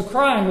voice of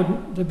crying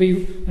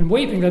and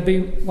weeping would be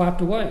wiped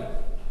away,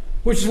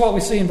 which is what we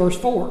see in verse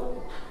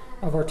 4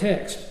 of our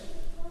text.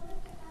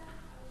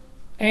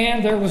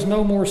 And there was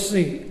no more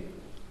sea.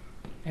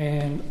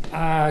 And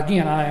I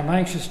am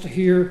anxious to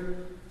hear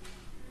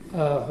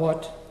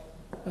what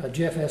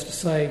Jeff has to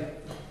say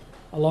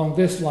along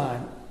this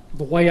line.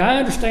 The way I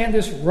understand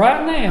this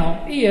right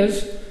now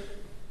is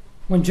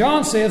when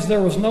John says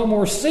there was no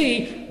more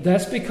sea,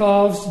 that's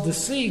because the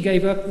sea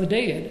gave up the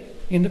dead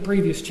in the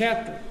previous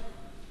chapter.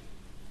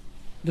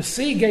 The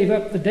sea gave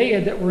up the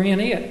dead that were in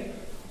it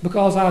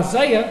because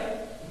Isaiah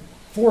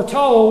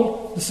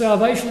foretold the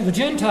salvation of the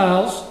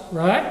Gentiles,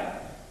 right?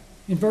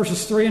 In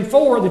verses 3 and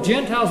 4, the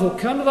Gentiles will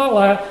come to thy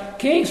light,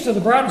 kings to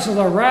the brightness of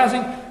thy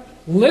rising.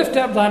 Lift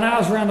up thine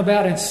eyes round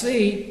about and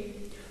see.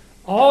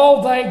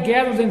 All they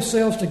gather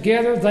themselves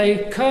together,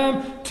 they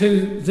come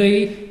to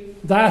thee.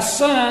 Thy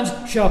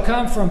sons shall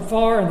come from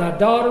far, and thy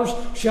daughters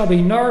shall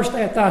be nourished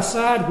at thy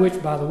side, which,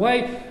 by the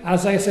way,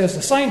 Isaiah says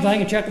the same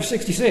thing in chapter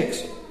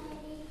 66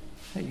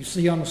 that you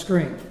see on the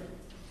screen.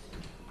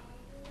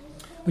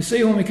 We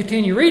see when we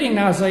continue reading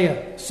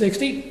Isaiah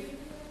 60,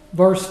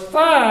 verse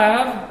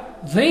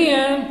 5,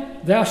 then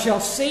thou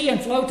shalt see and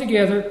flow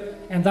together,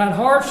 and thine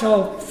heart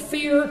shall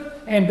fear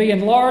and be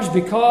enlarged,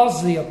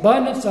 because the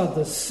abundance of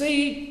the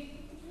sea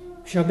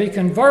shall be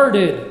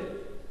converted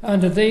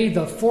unto thee.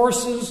 The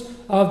forces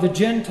of the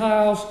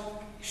Gentiles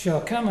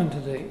shall come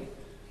unto thee.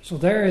 So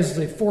there is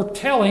the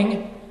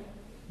foretelling,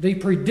 the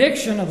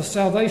prediction of the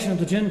salvation of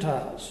the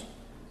Gentiles.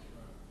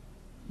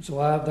 So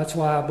that's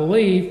why I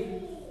believe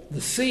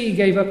the sea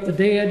gave up the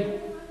dead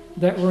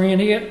that were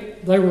in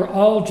it. They were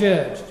all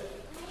judged.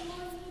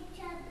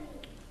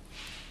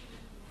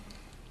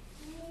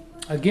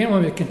 Again,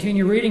 when we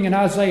continue reading in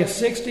Isaiah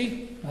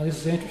 60, now this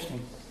is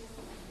interesting.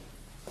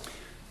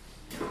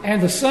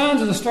 And the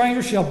sons of the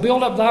stranger shall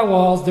build up thy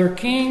walls, their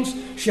kings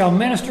shall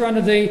minister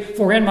unto thee.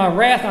 For in my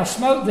wrath I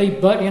smote thee,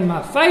 but in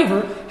my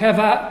favor have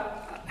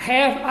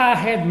I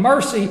had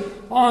mercy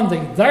on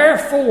thee.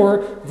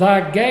 Therefore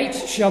thy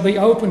gates shall be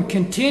open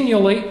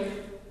continually.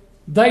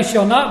 They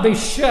shall not be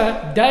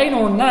shut day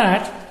nor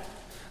night,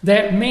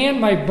 that men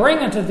may bring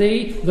unto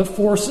thee the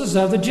forces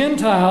of the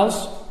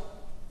Gentiles,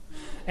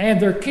 and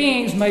their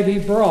kings may be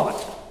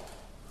brought.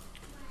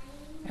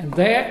 And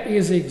that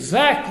is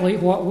exactly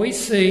what we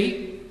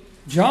see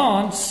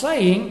John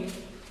saying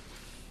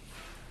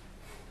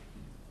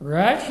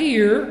right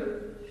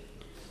here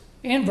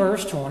in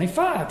verse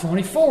 25.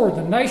 24,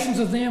 the nations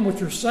of them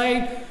which are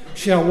saved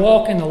shall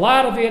walk in the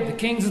light of it. The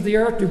kings of the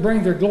earth do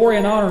bring their glory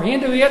and honor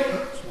into it.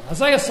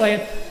 Isaiah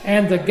saying,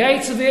 and the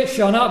gates of it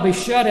shall not be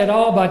shut at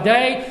all by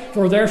day,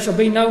 for there shall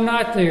be no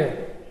night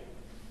there.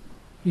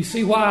 You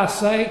see why I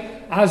say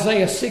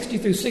Isaiah 60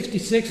 through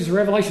 66 is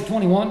Revelation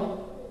 21?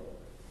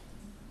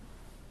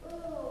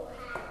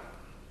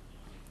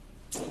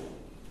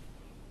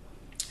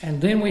 And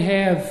then we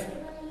have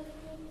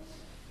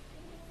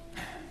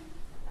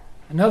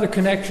another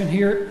connection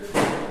here.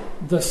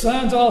 The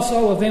sons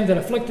also of them that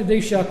afflicted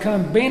thee shall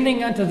come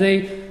bending unto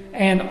thee,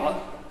 and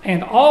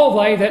all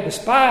they that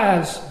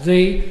despise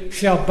thee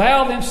shall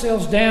bow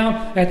themselves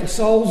down at the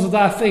soles of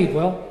thy feet.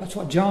 Well, that's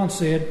what John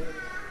said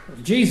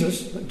of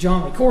Jesus, that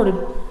John recorded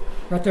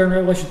right there in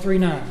Revelation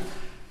 3:9.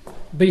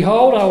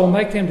 Behold, I will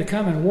make them to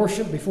come and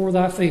worship before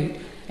thy feet,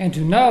 and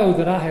to know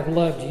that I have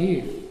loved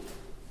you.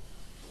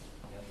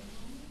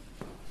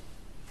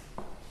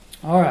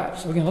 All right,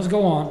 so again, let's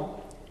go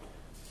on.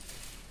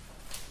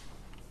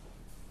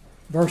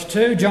 Verse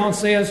 2, John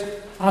says,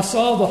 I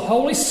saw the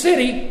holy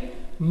city,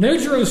 New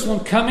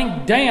Jerusalem,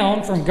 coming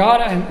down from God,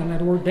 and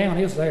that word down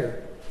is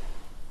there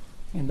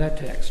in that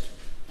text.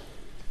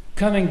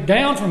 Coming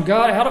down from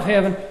God out of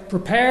heaven,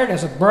 prepared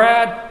as a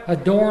bride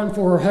adorned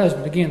for her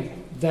husband.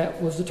 Again,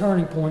 that was the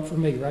turning point for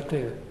me right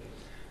there.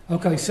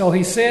 Okay, so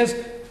he says,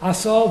 I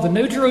saw the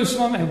New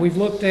Jerusalem, and we've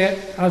looked at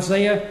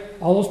Isaiah,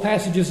 all those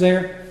passages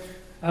there.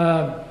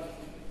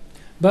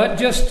 But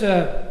just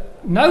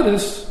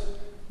notice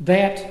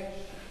that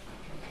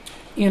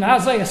in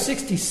Isaiah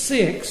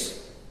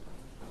 66,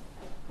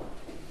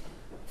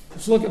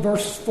 let's look at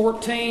verse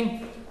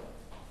 14,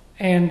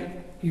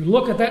 and you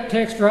look at that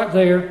text right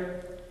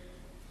there.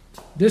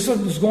 This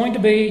was going to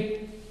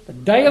be the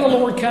day of the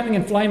Lord coming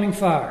in flaming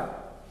fire.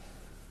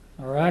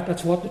 All right,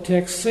 that's what the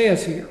text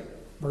says here.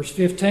 Verse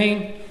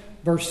 15,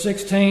 verse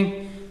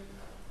 16,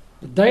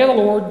 the day of the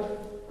Lord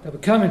that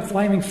would come in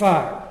flaming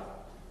fire.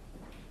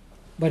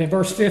 But in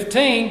verse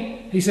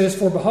 15, he says,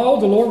 "For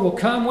behold, the Lord will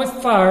come with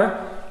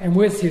fire, and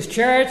with his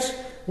chariots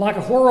like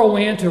a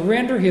whirlwind, to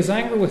render his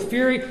anger with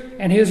fury,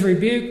 and his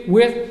rebuke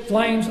with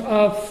flames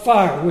of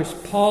fire," which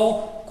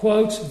Paul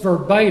quotes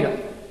verbatim.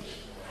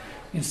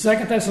 In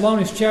 2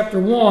 Thessalonians chapter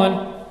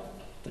 1,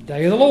 the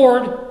day of the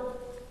Lord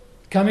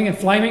coming in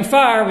flaming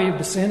fire, we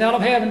descend out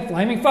of heaven,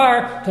 flaming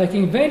fire,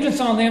 taking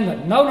vengeance on them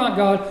that know not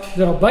God,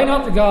 that obey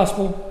not the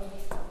gospel,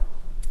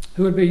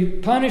 who would be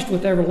punished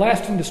with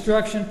everlasting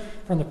destruction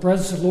from the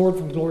presence of the Lord,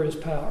 from glorious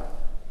power.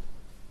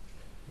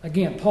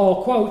 Again,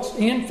 Paul quotes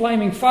in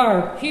flaming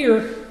fire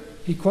here,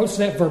 he quotes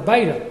that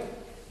verbatim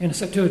in the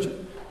Septuagint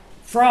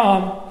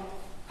from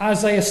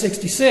Isaiah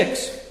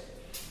 66.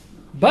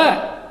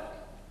 But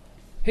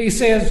he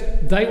says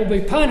they will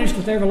be punished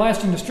with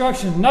everlasting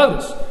destruction.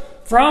 Notice,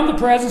 from the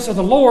presence of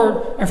the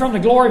Lord and from the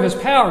glory of his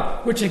power,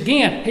 which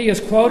again he is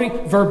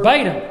quoting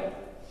verbatim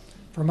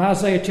from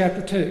Isaiah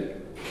chapter 2,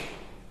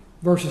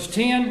 verses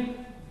 10,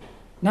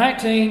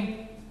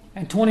 19,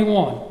 and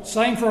 21.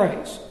 Same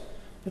phrase.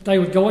 That they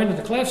would go into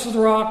the clefts of the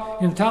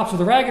rock, in the tops of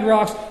the ragged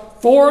rocks,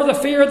 for the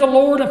fear of the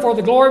Lord and for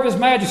the glory of his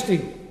majesty.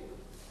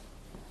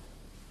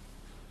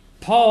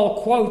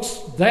 Paul quotes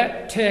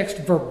that text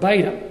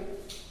verbatim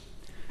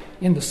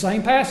in the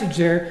same passage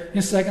there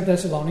in 2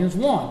 Thessalonians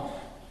 1.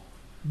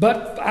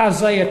 But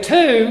Isaiah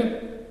 2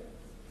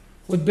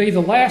 would be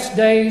the last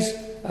days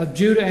of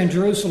Judah and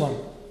Jerusalem.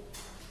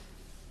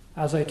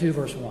 Isaiah 2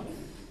 verse 1.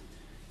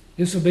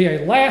 This will be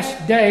a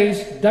last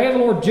days, day of the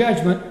Lord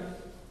judgment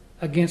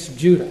against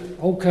Judah,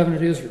 Old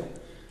Covenant Israel.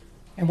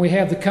 And we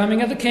have the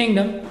coming of the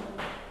kingdom,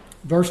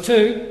 verse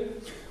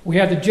 2. We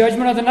have the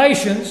judgment of the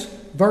nations,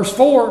 verse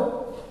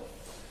 4.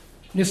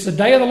 This is the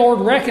day of the Lord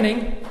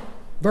reckoning,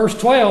 verse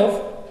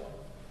 12.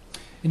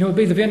 And it would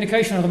be the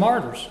vindication of the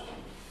martyrs,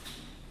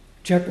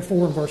 chapter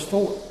 4 and verse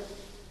 4.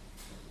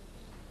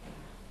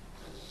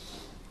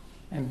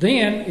 And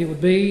then it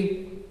would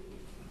be,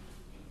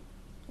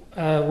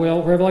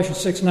 Revelation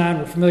 6:9,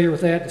 we're familiar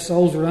with that. The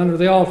souls are under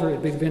the altar. It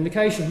would be the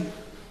vindication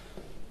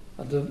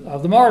of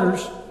the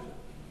martyrs.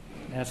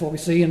 And that's what we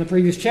see in the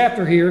previous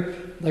chapter here.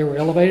 They were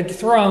elevated to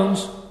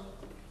thrones.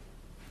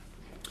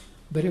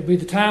 But it would be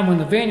the time when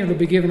the vineyard would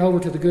be given over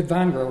to the good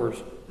vine growers.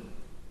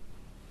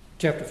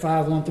 Chapter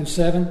 5, 1 through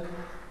 7.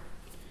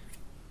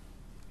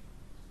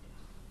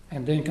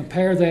 And then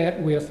compare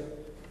that with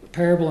the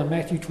parable in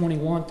Matthew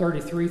 21,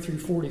 33 through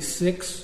 46.